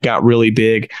 Kaepernick got really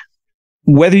big.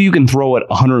 Whether you can throw at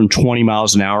 120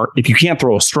 miles an hour, if you can't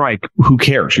throw a strike, who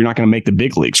cares? You're not going to make the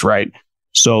big leagues, right?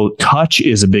 So touch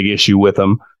is a big issue with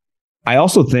him. I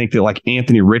also think that, like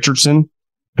Anthony Richardson,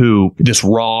 who this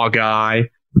raw guy,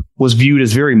 was viewed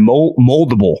as very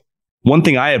moldable. One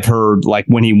thing I have heard, like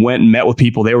when he went and met with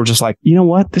people, they were just like, you know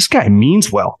what? This guy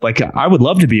means well. Like, I would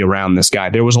love to be around this guy.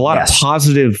 There was a lot of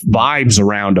positive vibes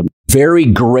around him. Very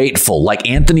grateful. Like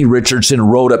Anthony Richardson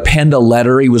penned a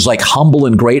letter. He was like humble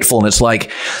and grateful. And it's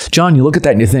like, John, you look at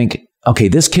that and you think, okay,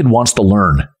 this kid wants to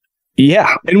learn.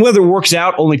 Yeah. And whether it works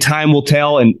out, only time will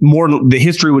tell. And more, the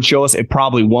history would show us it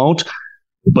probably won't.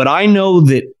 But I know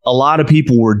that a lot of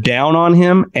people were down on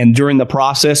him and during the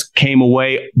process came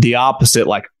away the opposite.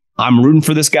 Like, I'm rooting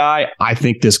for this guy. I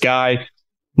think this guy,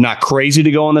 not crazy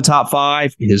to go in the top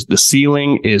 5. The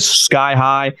ceiling is sky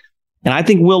high. And I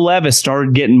think Will Levis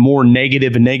started getting more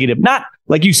negative and negative. Not,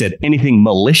 like you said, anything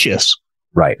malicious.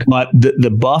 Right. But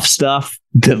the buff stuff,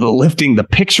 the lifting, the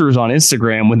pictures on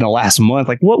Instagram within the last month,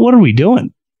 like, what are we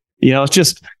doing? It's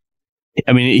just,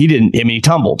 he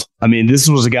tumbled. This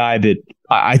was a guy that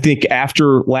I think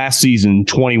after last season,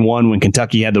 21, when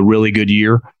Kentucky had the really good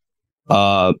year,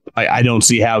 I don't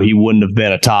see how he wouldn't have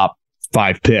been a top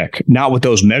 5 pick. Not with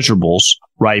those measurables,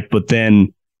 right? But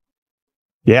then,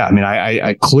 yeah,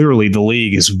 I clearly the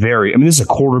league is this is a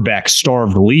quarterback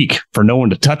starved league for no one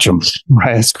to touch him,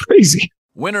 right? It's crazy.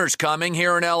 Winter's coming.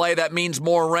 Here in LA, that means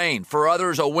more rain. For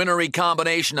others, a wintry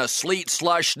combination of sleet,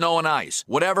 slush, snow, and ice.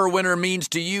 Whatever winter means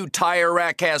to you, Tire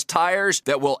Rack has tires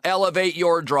that will elevate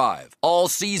your drive.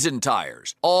 All-season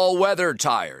tires, all-weather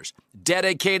tires,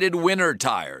 dedicated winter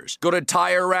tires. Go to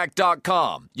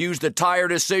TireRack.com. Use the Tire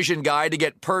Decision Guide to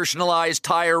get personalized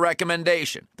tire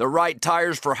recommendation. The right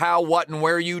tires for how, what, and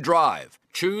where you drive.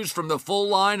 Choose from the full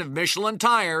line of Michelin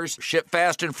tires, ship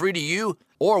fast and free to you,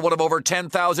 or one of over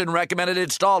 10,000 recommended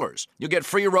installers. You'll get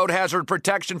free road hazard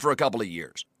protection for a couple of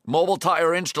years. Mobile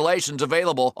tire installations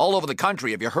available all over the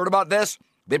country. Have you heard about this?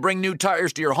 They bring new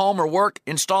tires to your home or work,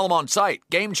 install them on site.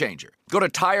 Game changer. Go to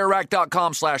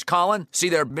TireRack.com/Colin. See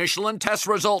their Michelin test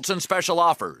results and special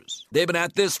offers. They've been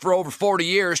at this for over 40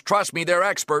 years. Trust me, they're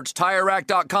experts.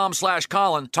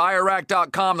 TireRack.com/Colin.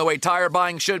 TireRack.com, the way tire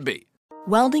buying should be.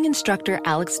 Welding instructor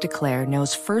Alex DeClaire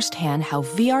knows firsthand how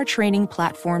VR training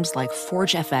platforms like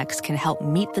ForgeFX can help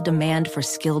meet the demand for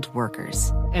skilled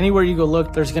workers. Anywhere you go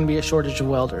look, there's going to be a shortage of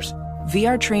welders.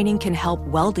 VR training can help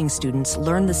welding students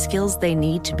learn the skills they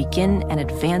need to begin and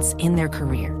advance in their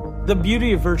career. The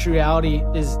beauty of virtual reality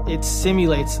is it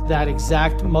simulates that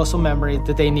exact muscle memory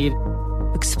that they need.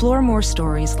 Explore more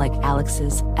stories like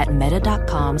Alex's at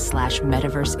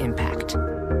meta.com/metaverseimpact.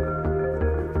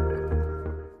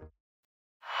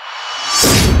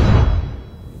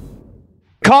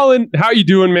 Colin, how you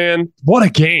doing, man? What a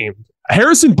game.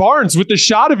 Harrison Barnes with the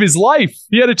shot of his life.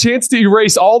 He had a chance to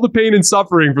erase all the pain and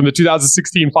suffering from the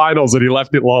 2016 finals, and he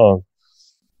left it long.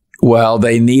 Well,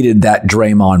 they needed that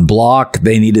Draymond block.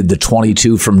 They needed the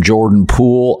 22 from Jordan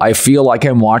Poole. I feel like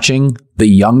I'm watching the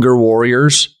younger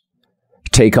Warriors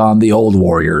take on the old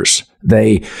Warriors.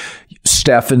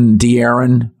 Steph and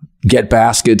De'Aaron get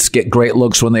baskets, get great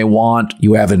looks when they want.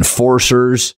 You have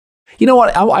enforcers. You know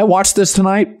what? I watched this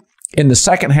tonight in the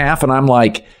second half, and I'm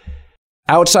like,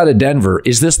 outside of Denver,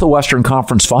 is this the Western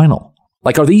Conference Final?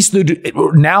 Like, are these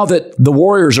now that the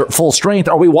Warriors are at full strength,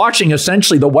 are we watching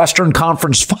essentially the Western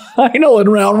Conference Final in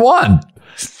round 1?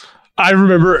 I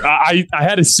remember I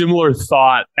had a similar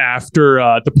thought after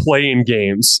the play-in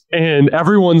games, and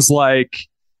everyone's like,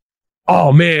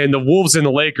 oh man, the Wolves and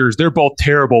the Lakers, they're both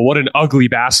terrible. What an ugly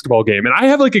basketball game. And I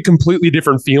have like a completely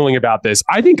different feeling about this.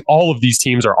 I think all of these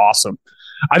teams are awesome.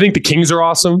 I think the Kings are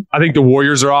awesome. I think the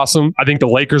Warriors are awesome. I think the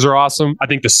Lakers are awesome. I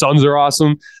think the Suns are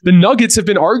awesome. The Nuggets have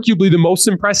been arguably the most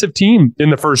impressive team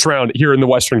in the first round here in the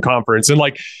Western Conference. And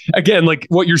again,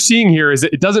 what you're seeing here is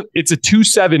it's a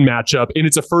 2-7 matchup and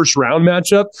it's a first round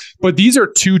matchup. But these are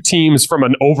two teams from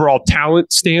an overall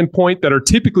talent standpoint that are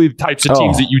typically the types of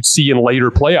teams that you'd see in later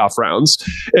playoff rounds.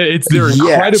 They're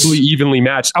incredibly evenly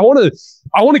matched. I want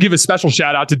to give a special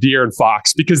shout out to De'Aaron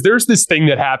Fox, because there's this thing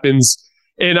that happens.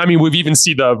 And I mean, we've even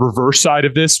seen the reverse side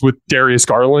of this with Darius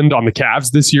Garland on the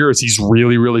Cavs this year, as he's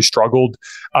really, really struggled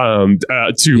to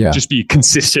just be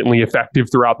consistently effective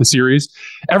throughout the series.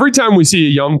 Every time we see a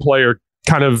young player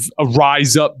kind of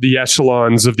rise up the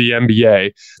echelons of the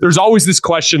NBA, there's always this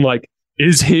question like,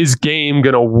 is his game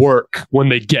going to work when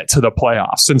they get to the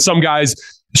playoffs? And some guys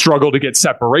struggle to get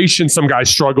separation. Some guys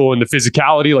struggle in the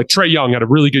physicality. Like Trae Young had a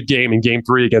really good game in Game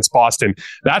 3 against Boston.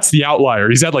 That's the outlier.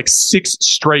 He's had like 6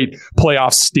 straight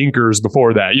playoff stinkers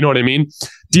before that. You know what I mean?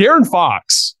 De'Aaron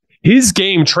Fox, his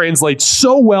game translates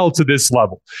so well to this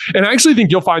level. And I actually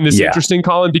think you'll find this interesting,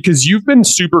 Colin, because you've been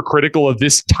super critical of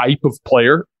this type of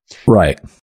player. Right.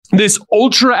 This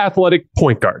ultra athletic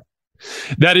point guard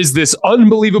that is this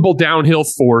unbelievable downhill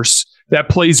force that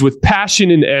plays with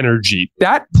passion and energy.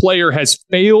 That player has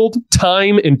failed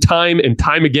time and time and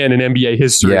time again in NBA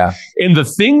history. Yeah. And the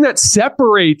thing that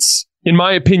separates, in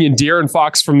my opinion, De'Aaron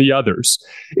Fox from the others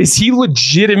is he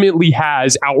legitimately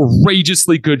has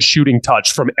outrageously good shooting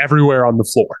touch from everywhere on the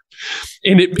floor.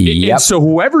 And so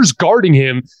whoever's guarding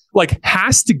him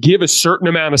has to give a certain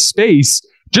amount of space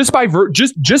just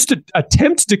to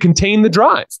attempt to contain the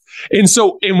drive. And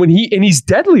he's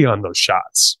deadly on those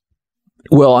shots.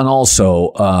 Well, and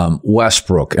also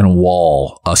Westbrook and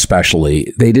Wall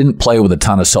especially, they didn't play with a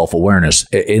ton of self-awareness.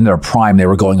 In their prime, they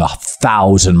were going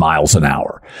 1,000 miles an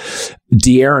hour.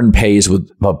 De'Aaron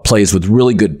plays with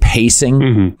really good pacing.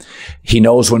 Mm-hmm. He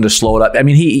knows when to slow it up. I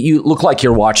mean, you look like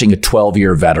you're watching a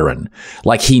 12-year veteran.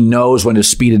 Like he knows when to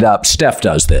speed it up. Steph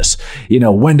does this.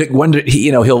 He'll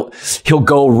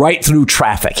go right through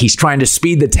traffic. He's trying to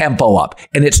speed the tempo up,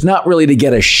 and it's not really to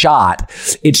get a shot.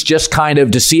 It's just kind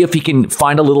of to see if he can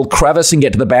find a little crevice and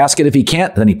get to the basket. If he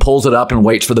can't, then he pulls it up and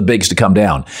waits for the bigs to come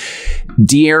down.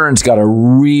 De'Aaron's got a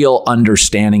real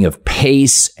understanding of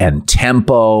pace and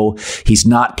tempo. He's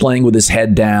not playing with his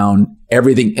head down.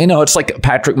 Everything, it's like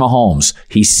Patrick Mahomes.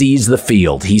 He sees the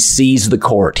field. He sees the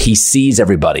court. He sees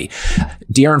everybody.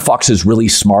 De'Aaron Fox is really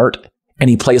smart, and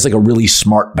he plays like a really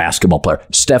smart basketball player.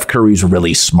 Steph Curry's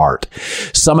really smart.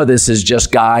 Some of this is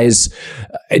just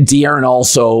De'Aaron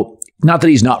also, not that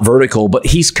he's not vertical, but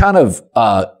he's kind of,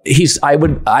 I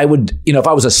would, if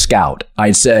I was a scout,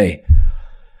 I'd say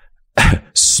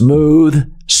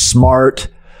smooth, smart,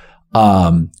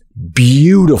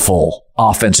 beautiful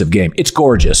offensive game. It's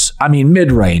gorgeous. I mean,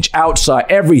 mid-range, outside,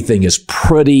 everything is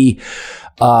pretty.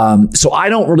 So I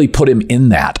don't really put him in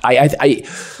that.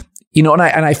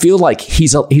 And I feel like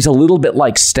he's a little bit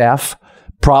like Steph.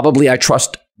 Probably I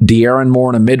trust De'Aaron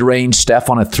more in a mid-range, Steph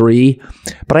on a 3.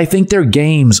 But I think their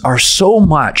games are so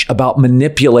much about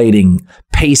manipulating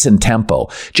pace and tempo.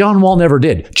 John Wall never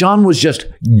did. John was just,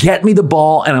 get me the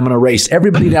ball and I'm going to race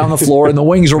everybody down the floor. And the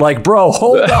wings were like, bro,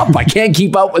 hold up. I can't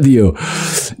keep up with you.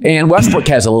 And Westbrook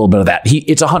has a little bit of that.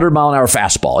 It's a 100-mile-an-hour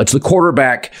fastball. It's the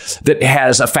quarterback that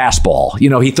has a fastball.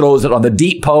 He throws it on the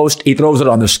deep post. He throws it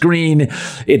on the screen.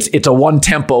 It's a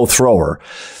one-tempo thrower.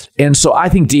 And so I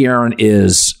think De'Aaron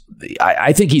is...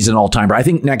 I think he's an all-timer. I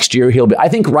think next year I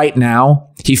think right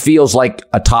now he feels like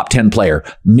a top 10 player,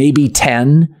 maybe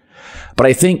 10. But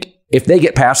I think if they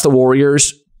get past the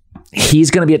Warriors, he's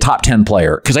going to be a top 10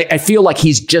 player because I feel like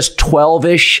he's just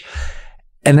 12-ish.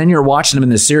 And then you're watching him in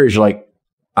this series, you're like,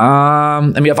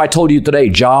 if I told you today,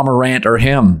 Ja Morant or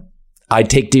him, I'd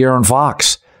take De'Aaron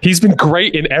Fox. He's been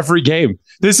great in every game.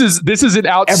 This is an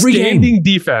outstanding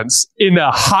defense in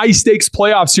a high-stakes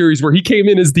playoff series where he came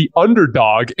in as the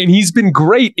underdog, and he's been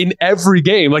great in every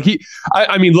game.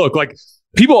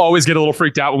 People always get a little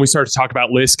freaked out when we start to talk about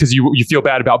lists because you feel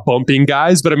bad about bumping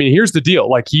guys. But here's the deal.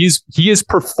 He is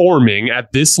performing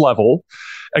at this level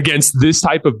against this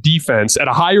type of defense at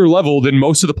a higher level than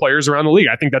most of the players around the league.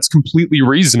 I think that's completely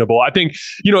reasonable. I think,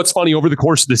 it's funny, over the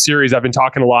course of the series, I've been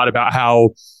talking a lot about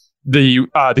how the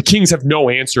Kings have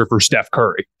no answer for Steph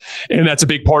Curry. And that's a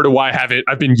big part of why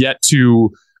I've been yet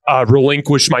to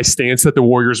relinquish my stance that the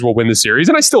Warriors will win the series.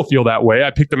 And I still feel that way.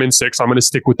 I picked them in 6. I'm going to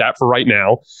stick with that for right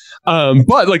now.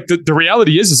 But the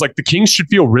reality is the Kings should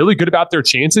feel really good about their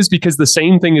chances because the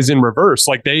same thing is in reverse.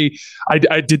 I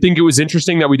did think it was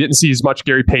interesting that we didn't see as much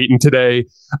Gary Payton today.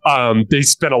 They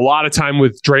spent a lot of time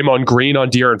with Draymond Green on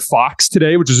De'Aaron Fox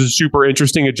today, which is a super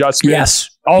interesting adjustment. Yes.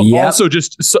 Also,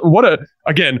 what an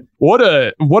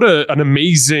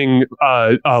amazing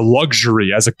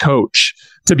luxury as a coach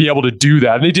to be able to do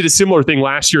that. And they did a similar thing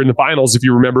last year in the finals, if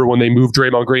you remember, when they moved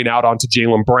Draymond Green out onto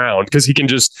Jaylen Brown, because he can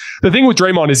the thing with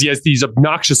Draymond is he has these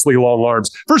obnoxiously long arms.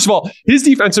 First of all, his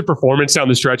defensive performance down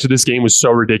the stretch of this game was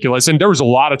so ridiculous. And there was a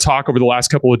lot of talk over the last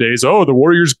couple of days, the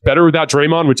Warriors better without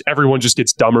Draymond, which everyone just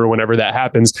gets dumber whenever that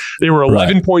happens. They were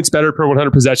 11 points better per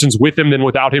 100 possessions with him than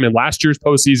without him in last year's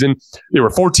postseason. They were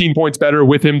 14 points better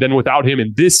with him than without him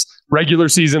in this regular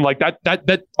season.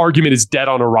 That argument is dead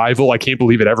on arrival. I can't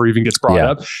believe it ever even gets brought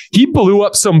up. He blew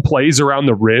up some plays around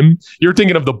the rim. You're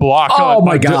thinking of the block on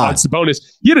Sabonis.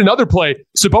 He had another play.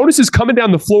 Sabonis is coming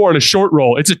down the floor on a short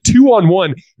roll. It's a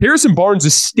 2-on-1. Harrison Barnes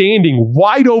is standing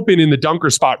wide open in the dunker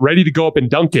spot, ready to go up and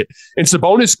dunk it. And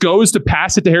Sabonis goes to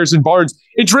pass it to Harrison Barnes,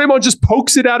 and Draymond just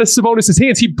pokes it out of Sabonis'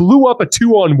 hands. He blew up a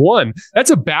 2-on-1.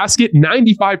 That's a basket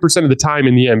 95% of the time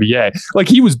in the NBA.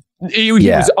 He was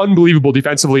unbelievable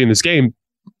defensively in this game.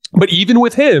 But even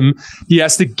with him, he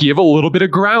has to give a little bit of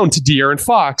ground to De'Aaron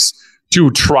Fox to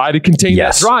try to contain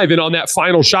that drive. And on that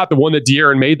final shot, the one that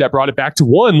De'Aaron made that brought it back to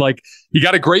 1, he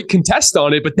got a great contest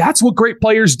on it, but that's what great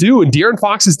players do. And De'Aaron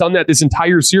Fox has done that this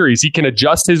entire series. He can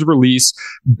adjust his release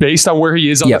based on where he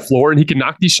is on the floor, and he can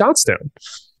knock these shots down.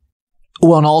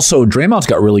 Well, and also Draymond's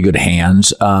got really good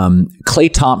hands.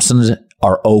 Klay Thompson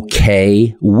are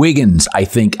okay. Wiggins, I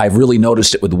think I've really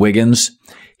noticed it with Wiggins.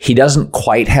 he doesn't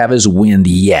quite have his wind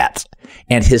yet.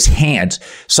 And his hands,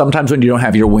 sometimes when you don't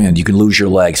have your wind, you can lose your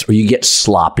legs or you get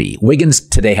sloppy. Wiggins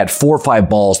today had 4 or 5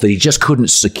 balls that he just couldn't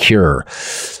secure.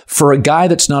 For a guy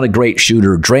that's not a great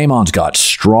shooter, Draymond's got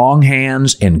strong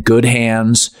hands and good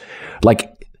hands.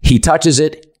 Like, he touches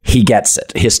it, he gets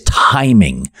it. His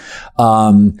timing.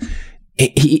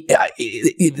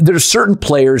 There's certain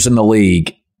players in the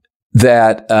league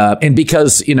that, and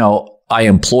because, I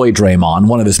employ Draymond,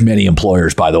 one of his many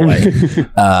employers, by the way.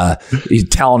 He's a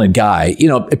talented guy.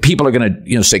 People are going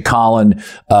to, say, Colin,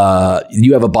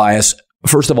 you have a bias.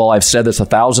 First of all, I've said this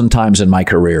 1,000 times in my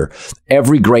career.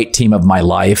 Every great team of my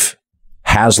life,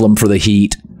 Haslam for the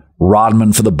Heat,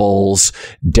 Rodman for the Bulls,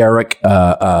 Rick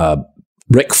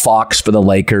Fox for the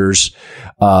Lakers,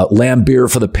 Lambeer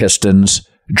for the Pistons,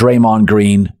 Draymond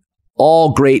Green,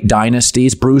 all great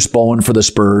dynasties. Bruce Bowen for the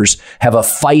Spurs, have a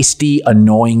feisty,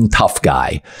 annoying, tough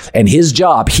guy. And his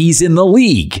job, he's in the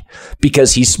league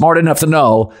because he's smart enough to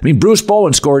know. I mean, Bruce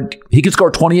Bowen he could score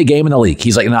 20 a game in the league.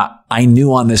 He's like, nah, I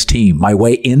knew on this team, my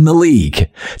way in the league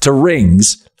to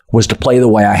rings was to play the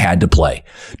way I had to play.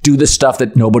 Do the stuff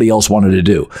that nobody else wanted to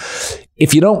do.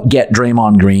 If you don't get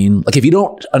Draymond Green, like if you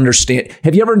don't understand,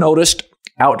 have you ever noticed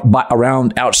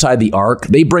outside the arc,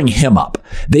 they bring him up.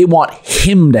 They want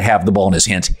him to have the ball in his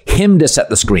hands, him to set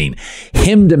the screen,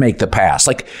 him to make the pass.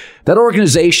 Like, that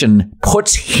organization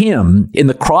puts him in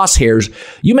the crosshairs.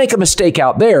 You make a mistake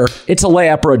out there, it's a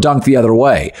layup or a dunk the other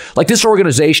way. Like, this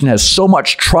organization has so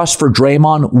much trust for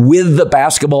Draymond with the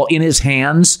basketball in his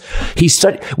hands.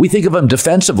 We think of him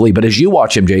defensively, but as you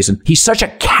watch him, Jason, he's such a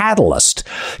catalyst.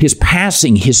 His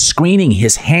passing, his screening,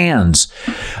 his hands.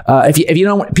 If you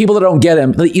don't, people that don't get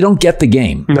him, you don't get the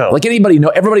game. No. Like, everybody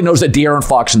knows that De'Aaron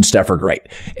Fox and Steph are great.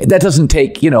 That doesn't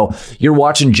take, you're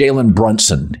watching Jalen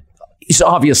Brunson. He's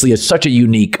obviously such a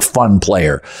unique, fun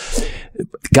player.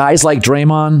 Guys like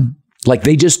Draymond, like,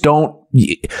 they just don't.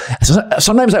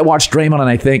 Sometimes I watch Draymond and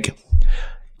I think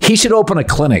he should open a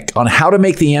clinic on how to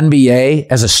make the NBA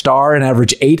as a star and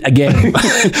average 8 a game.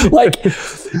 Like,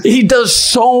 he does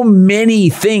so many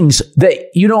things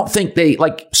that you don't think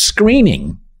like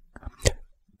screening,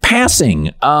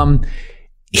 passing.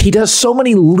 He does so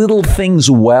many little things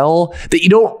well that you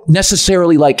don't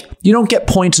necessarily you don't get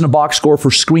points in a box score for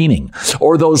screening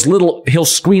or he'll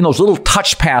screen those little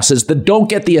touch passes that don't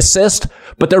get the assist,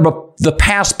 but they're the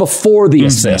pass before the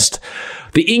assist.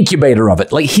 The incubator of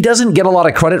it. Like, he doesn't get a lot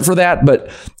of credit for that, but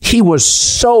he was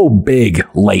so big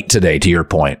late today, to your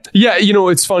point. Yeah,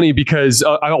 it's funny because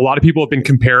a lot of people have been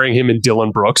comparing him and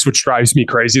Dillon Brooks, which drives me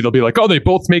crazy. They'll be like, oh, they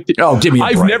both make the... Oh, give me a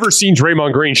break. I've never seen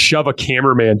Draymond Green shove a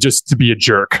cameraman just to be a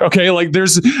jerk. Okay, like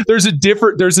there's a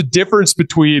difference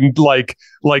between like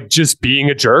just being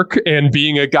a jerk and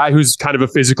being a guy who's kind of a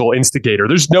physical instigator.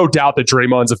 There's no doubt that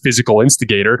Draymond's a physical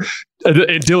instigator,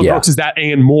 and Dillon Brooks is that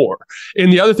and more.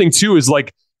 And the other thing too is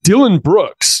like Dillon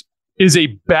Brooks is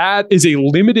a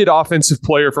limited offensive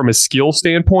player from a skill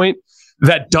standpoint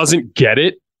that doesn't get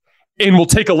it and will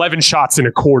take 11 shots in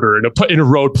a quarter in a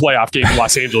road playoff game in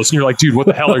Los Angeles. And you're like, dude, what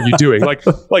the hell are you doing? Like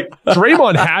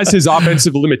Draymond has his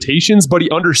offensive limitations, but he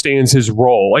understands his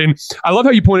role. And I love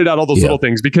how you pointed out all those little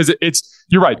things because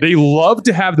you're right. They love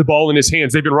to have the ball in his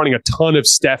hands. They've been running a ton of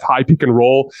Steph high pick and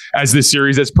roll as this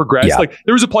series has progressed. Yeah. Like,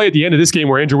 there was a play at the end of this game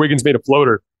where Andrew Wiggins made a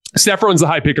floater. Steph runs the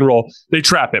high pick and roll. They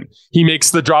trap him. He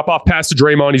makes the drop off pass to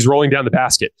Draymond. He's rolling down the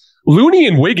basket. Looney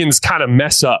and Wiggins kind of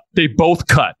mess up. They both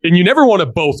cut. And you never want to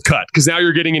both cut because now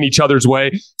you're getting in each other's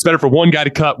way. It's better for one guy to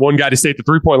cut, one guy to stay at the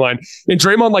 3-point line. And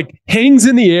Draymond hangs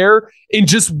in the air and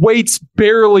just waits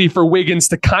barely for Wiggins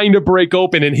to kind of break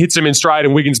open and hits him in stride,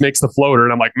 and Wiggins makes the floater.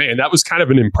 And I'm like, man, that was kind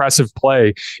of an impressive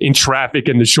play in traffic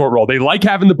in the short roll. They like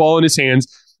having the ball in his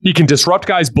hands. He can disrupt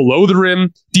guys below the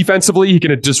rim defensively. He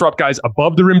can disrupt guys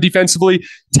above the rim defensively.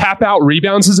 Tap out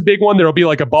rebounds is a big one. There'll be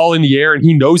like a ball in the air and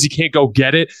he knows he can't go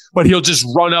get it, but he'll just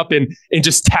run up and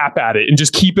just tap at it and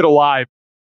just keep it alive.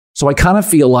 So I kind of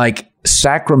feel like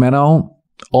Sacramento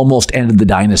almost ended the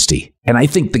dynasty. And I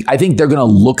think they're going to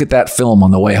look at that film on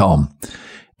the way home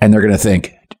and they're going to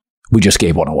think, we just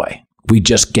gave one away. We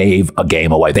just gave a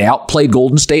game away. They outplayed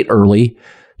Golden State early.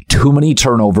 Too many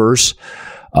turnovers.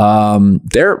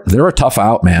 They're a tough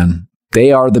out, man.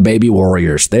 They are the baby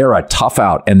Warriors. They're a tough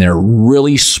out and they're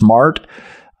really smart.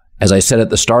 As I said at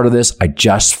the start of this, I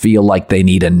just feel like they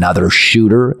need another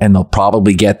shooter and they'll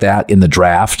probably get that in the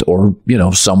draft or,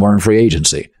 somewhere in free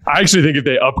agency. I actually think if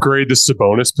they upgrade the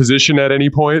Sabonis position at any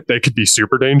point, they could be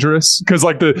super dangerous. Because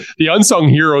like the unsung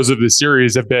heroes of this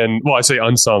series have been, well, I say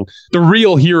unsung, the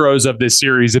real heroes of this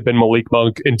series have been Malik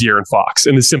Monk and De'Aaron Fox.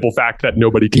 And the simple fact that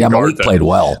nobody can guard Malik them. played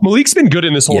well. Malik's been good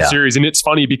in this whole series. And it's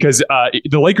funny because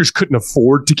the Lakers couldn't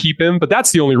afford to keep him, but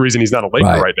that's the only reason he's not a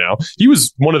Laker right now. He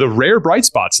was one of the rare bright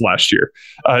spots last year.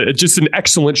 Just an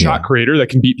excellent shot creator that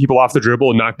can beat people off the dribble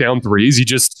and knock down threes.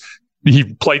 He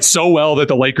played so well that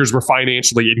the Lakers were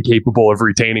financially incapable of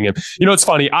retaining him. You know, it's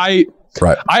funny. I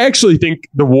actually think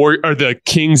the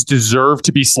Kings deserve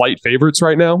to be slight favorites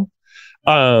right now.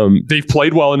 They've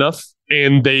played well enough,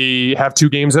 and they have 2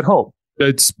 games at home.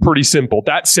 It's pretty simple.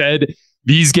 That said,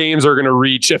 these games are going to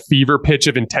reach a fever pitch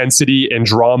of intensity and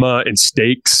drama and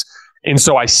stakes. And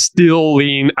so I still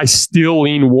lean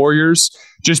Warriors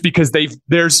just because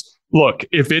look,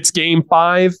 if it's game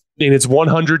 5 and it's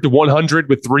 100-100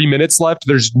 with 3 minutes left,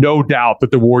 there's no doubt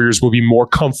that the Warriors will be more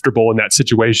comfortable in that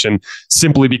situation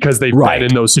simply because they've been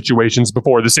in those situations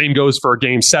before. The same goes for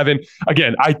game 7.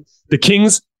 Again, the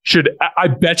Kings I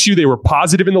bet you they were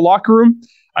positive in the locker room.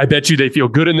 I bet you they feel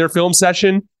good in their film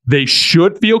session. They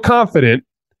should feel confident.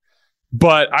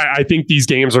 But I think these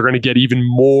games are going to get even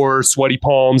more sweaty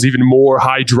palms, even more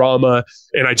high drama.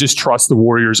 And I just trust the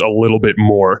Warriors a little bit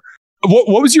more.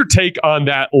 What was your take on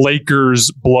that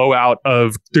Lakers blowout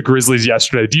of the Grizzlies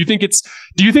yesterday? Do you think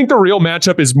the real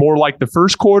matchup is more like the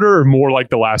first quarter or more like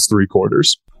the last 3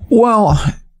 quarters? Well,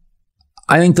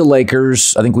 I think the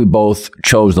Lakers, I think we both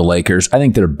chose the Lakers. I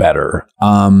think they're better.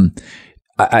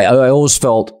 I always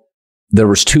felt there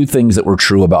was 2 things that were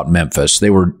true about Memphis.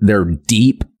 They're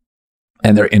deep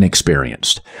and they're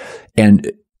inexperienced.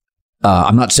 And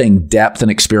I'm not saying depth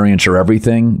and experience are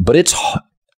everything, but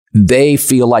they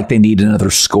feel like they need another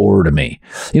scorer to me.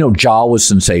 You know, Ja was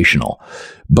sensational,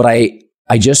 but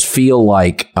I just feel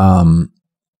like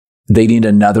they need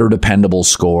another dependable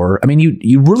scorer. I mean,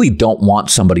 you really don't want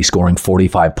somebody scoring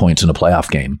 45 points in a playoff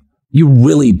game. You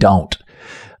really don't.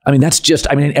 I mean,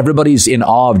 everybody's in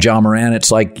awe of Ja Morant.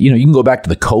 It's like, you know, you can go back to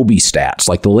the Kobe stats.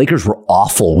 Like the Lakers were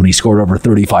awful when he scored over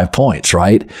 35 points,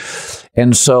 right?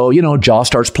 And so, you know, Ja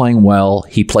starts playing well.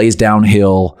 He plays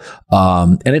downhill,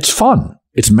 and it's fun.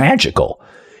 It's magical.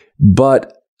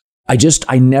 But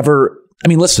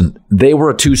listen, they were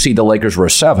a 2 seed, the Lakers were a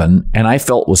 7, and I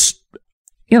felt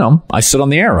I stood on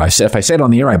the air. I said, if I say it on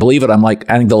the air, I believe it. I'm like,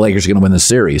 I think the Lakers are going to win this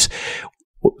series.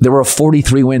 They were a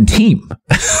 43-win team.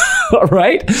 All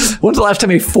right? When's the last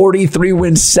time a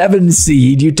 43-win 7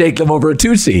 seed, you take them over a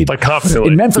 2 seed? Like confidently.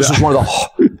 And Memphis was one of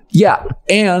the...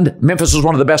 and Memphis was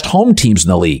one of the best home teams in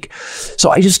the league. So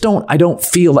I don't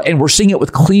feel... And we're seeing it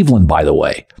with Cleveland, by the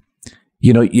way.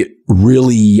 You know,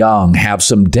 really young, have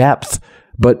some depth,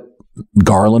 but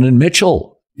Garland and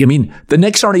Mitchell. I mean, the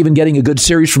Knicks aren't even getting a good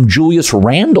series from Julius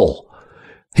Randle.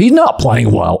 He's not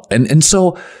playing well. And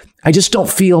so I just don't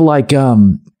feel like...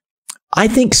 I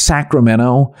think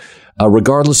Sacramento,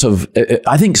 regardless of...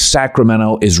 I think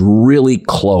Sacramento is really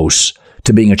close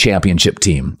to being a championship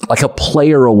team, like a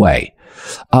player away.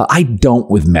 I don't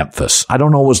with Memphis. I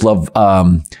don't always love...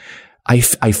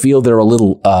 I feel they're a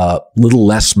little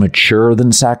less mature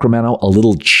than Sacramento, a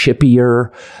little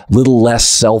chippier, little less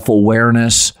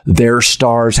self-awareness. Their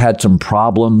stars had some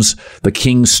problems. The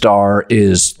King's star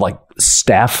is like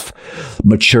Steph,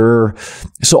 mature.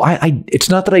 So it's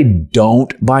not that I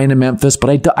don't buy into Memphis,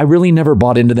 but I really never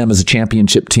bought into them as a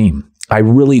championship team. I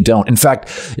really don't. In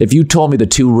fact, if you told me the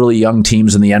 2 really young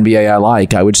teams in the NBA I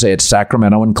like, I would say it's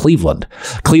Sacramento and Cleveland.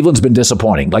 Cleveland's been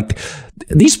disappointing. Like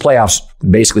these playoffs,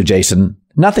 basically, Jason,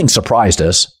 nothing surprised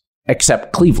us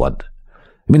except Cleveland.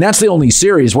 I mean, that's the only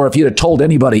series where if you'd have told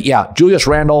anybody, Julius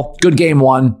Randle, good game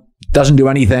 1, doesn't do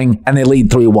anything, and they lead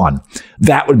 3-1,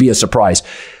 that would be a surprise.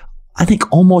 I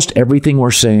think almost everything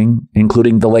we're seeing,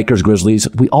 including the Lakers, Grizzlies,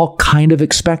 we all kind of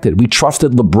expected. We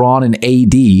trusted LeBron and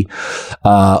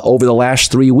AD over the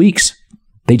last 3 weeks.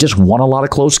 They just won a lot of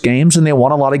close games, and they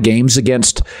won a lot of games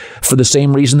for the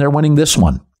same reason they're winning this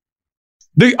one.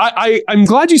 I'm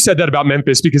glad you said that about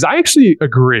Memphis because I actually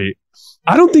agree.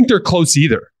 I don't think they're close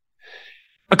either.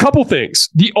 A couple things.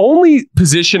 The only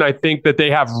position I think that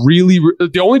they have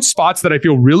the only spots that I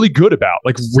feel really good about,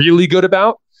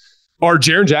 are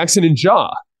Jaren Jackson and Ja.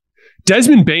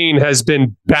 Desmond Bane has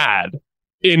been bad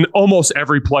in almost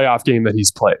every playoff game that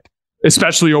he's played,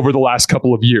 especially over the last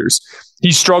couple of years.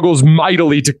 He struggles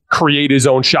mightily to create his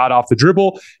own shot off the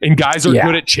dribble, and guys are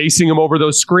good at chasing him over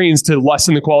those screens to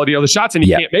lessen the quality of the shots, and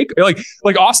he can't make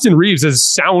like Austin Reeves has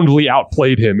soundly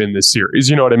outplayed him in this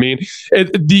series. You know what I mean?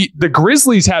 The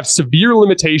Grizzlies have severe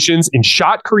limitations in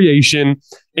shot creation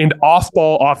and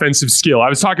off-ball offensive skill. I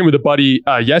was talking with a buddy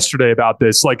yesterday about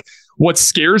this. Like, What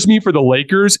scares me for the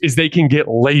Lakers is they can get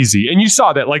lazy. And you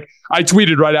saw that. Like, I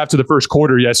tweeted right after the first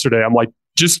quarter yesterday. I'm like,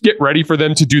 just get ready for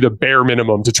them to do the bare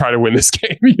minimum to try to win this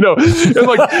game. And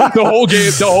like the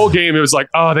whole game, it was like,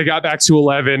 oh, they got back to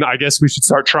 11. I guess we should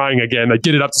start trying again. Like,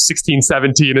 get it up to 16,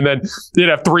 17. And then they'd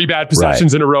have 3 bad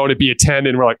possessions in a row and it'd be a 10.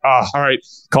 And we're like, oh, all right,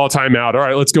 call timeout. All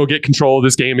right, let's go get control of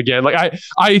this game again. Like,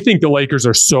 I think the Lakers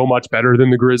are so much better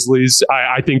than the Grizzlies.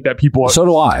 I think that people are. So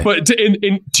do I. But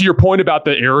to your point about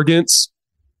the arrogance,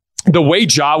 the way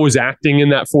Ja was acting in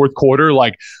that fourth quarter,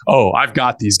 like, oh, I've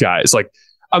got these guys. Like,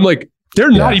 I'm like, they're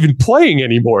not even playing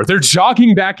anymore. They're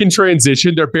jogging back in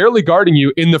transition. They're barely guarding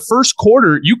you. In the first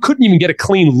quarter, you couldn't even get a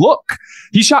clean look.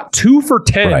 He shot 2 for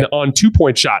 10 on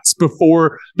 2-point shots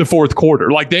before the fourth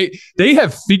quarter. Like, they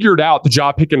have figured out the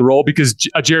Ja pick and roll because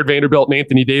Jared Vanderbilt and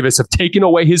Anthony Davis have taken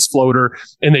away his floater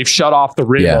and they've shut off the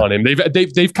rim on him.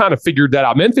 They've kind of figured that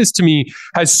out. Memphis, to me,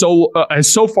 has so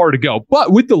far to go.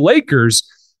 But with the Lakers,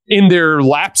 in their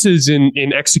lapses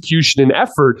in execution and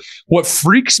effort, what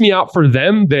freaks me out for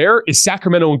them there is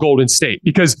Sacramento and Golden State,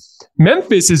 because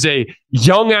Memphis is a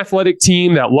young athletic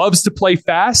team that loves to play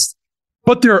fast,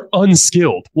 but they're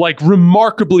unskilled, like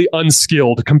remarkably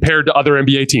unskilled compared to other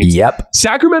NBA teams. Yep.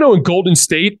 Sacramento and Golden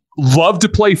State love to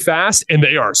play fast and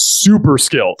they are super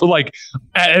skilled, like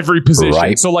at every position.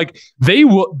 Right. So like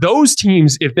those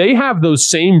teams, if they have those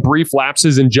same brief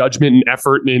lapses in judgment and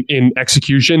effort and in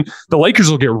execution, the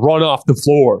Lakers will get run off the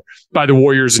floor by the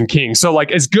Warriors and Kings. So like,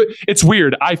 as good, it's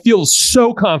weird. I feel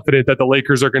so confident that the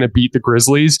Lakers are going to beat the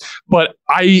Grizzlies, but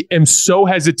I am so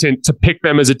hesitant to pick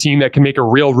them as a team that can make a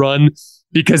real run,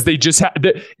 because they just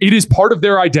it is part of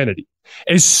their identity.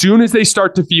 As soon as they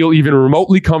start to feel even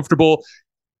remotely comfortable,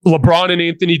 LeBron and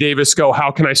Anthony Davis go,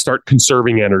 how can I start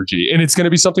conserving energy? And it's going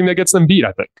to be something that gets them beat,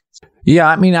 I think. Yeah,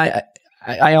 I mean,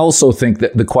 I also think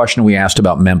that the question we asked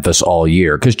about Memphis all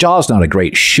year, because Ja's not a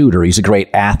great shooter. He's a great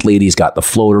athlete. He's got the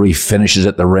floater. He finishes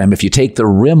at the rim. If you take the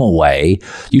rim away,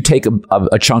 you take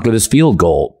a chunk of his field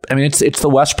goal. I mean, it's the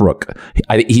Westbrook.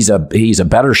 He's a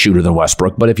better shooter than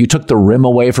Westbrook. But if you took the rim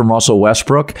away from Russell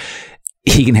Westbrook,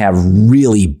 he can have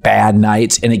really bad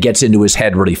nights and it gets into his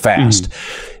head really fast.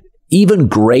 Even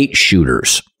great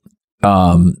shooters.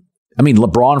 I mean,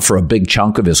 LeBron, for a big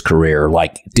chunk of his career,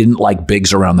 didn't like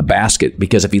bigs around the basket,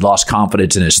 because if he lost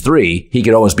confidence in his three, he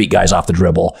could always beat guys off the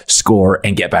dribble, score,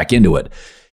 and get back into it.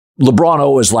 LeBron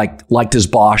always liked his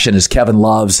Bosh and his Kevin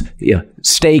Loves.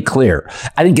 Stay clear.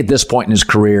 I think at this point in his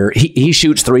career, he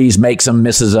shoots threes, makes them,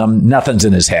 misses them. Nothing's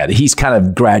in his head. He's kind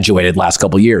of graduated last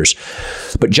couple of years.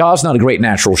 But Ja's not a great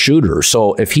natural shooter.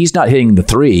 So if he's not hitting the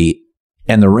three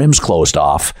and the rim's closed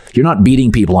off, you're not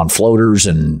beating people on floaters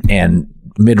and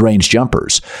mid-range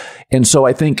jumpers. And so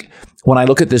I think when I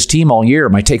look at this team all year,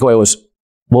 my takeaway was,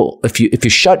 well, if you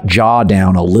shut Ja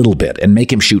down a little bit and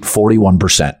make him shoot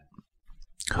 41%,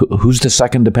 who's the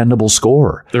second dependable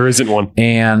scorer? There isn't one.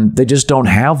 And they just don't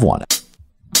have one.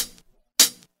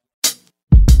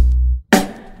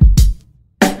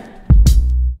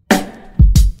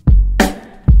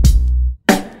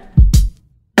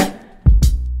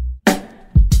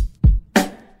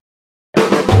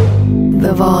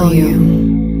 The volume.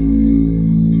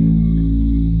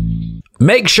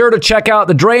 Make sure to check out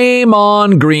the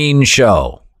Draymond Green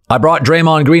Show. I brought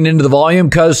Draymond Green into the volume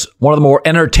because one of the more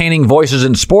entertaining voices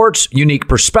in sports, unique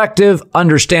perspective,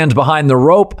 understands behind the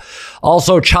rope,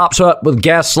 also chops up with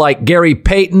guests like Gary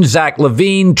Payton, Zach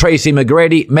LaVine, Tracy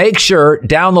McGrady. Make sure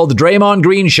download the Draymond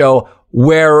Green Show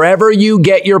wherever you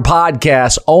get your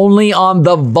podcasts, only on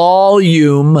the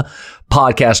Volume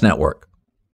Podcast Network.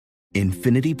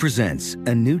 Infiniti presents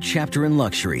a new chapter in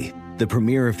luxury, the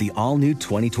premiere of the all-new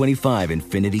 2025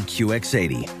 Infiniti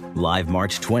QX80, live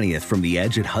March 20th from the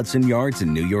Edge at Hudson Yards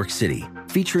in New York City,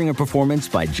 featuring a performance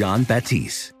by John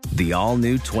Batiste. The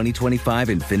all-new 2025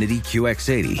 Infiniti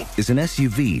QX80 is an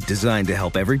SUV designed to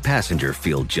help every passenger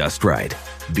feel just right.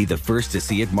 Be the first to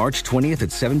see it March 20th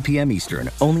at 7 p.m. Eastern,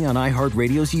 only on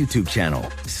iHeartRadio's YouTube channel.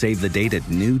 Save the date at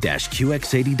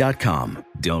new-QX80.com.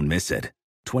 Don't miss it.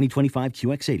 2025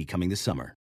 QX80 coming this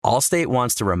summer. Allstate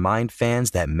wants to remind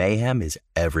fans that mayhem is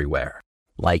everywhere.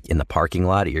 Like in the parking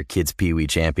lot at your kid's Pee Wee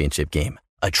Championship game.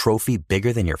 A trophy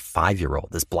bigger than your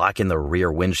 5-year-old is blocking the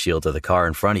rear windshield of the car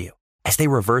in front of you. As they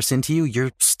reverse into you,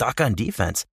 you're stuck on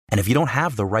defense. And if you don't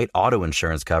have the right auto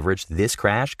insurance coverage, this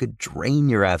crash could drain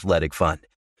your athletic fund.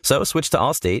 So switch to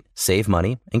Allstate, save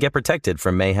money, and get protected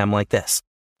from mayhem like this.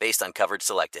 Based on coverage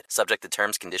selected, subject to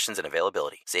terms, conditions, and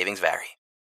availability. Savings vary.